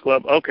the Flow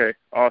Club? Okay.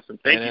 Awesome.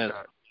 Thank you,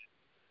 Todd.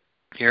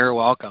 You're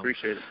welcome.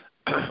 Appreciate it.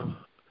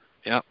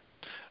 Yep.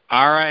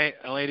 All right,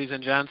 ladies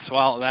and gents.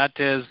 Well, that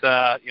is,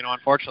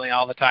 unfortunately,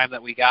 all the time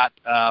that we got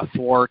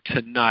for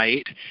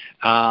tonight.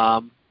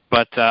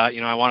 But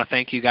I want to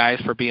thank you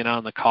guys for being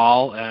on the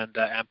call and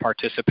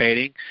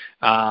participating.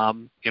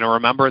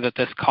 Remember that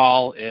this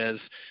call is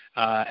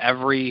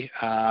every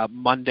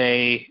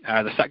Monday,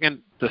 the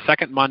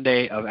second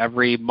Monday of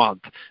every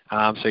month.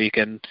 So you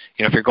can,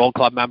 if you're Gold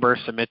Club members,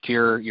 submit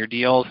your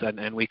deals,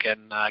 and we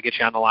can get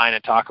you on the line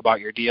and talk about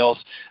your deals.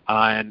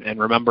 And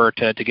remember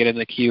to get in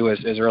the queue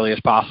as early as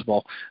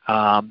possible,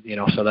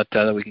 so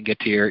that we can get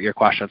to your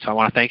questions. So I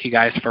want to thank you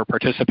guys for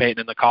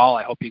participating in the call.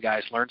 I hope you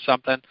guys learned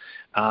something.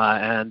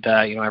 And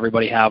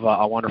everybody have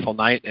a wonderful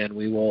night, and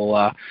we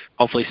will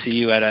hopefully see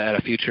you at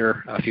a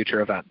future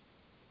event.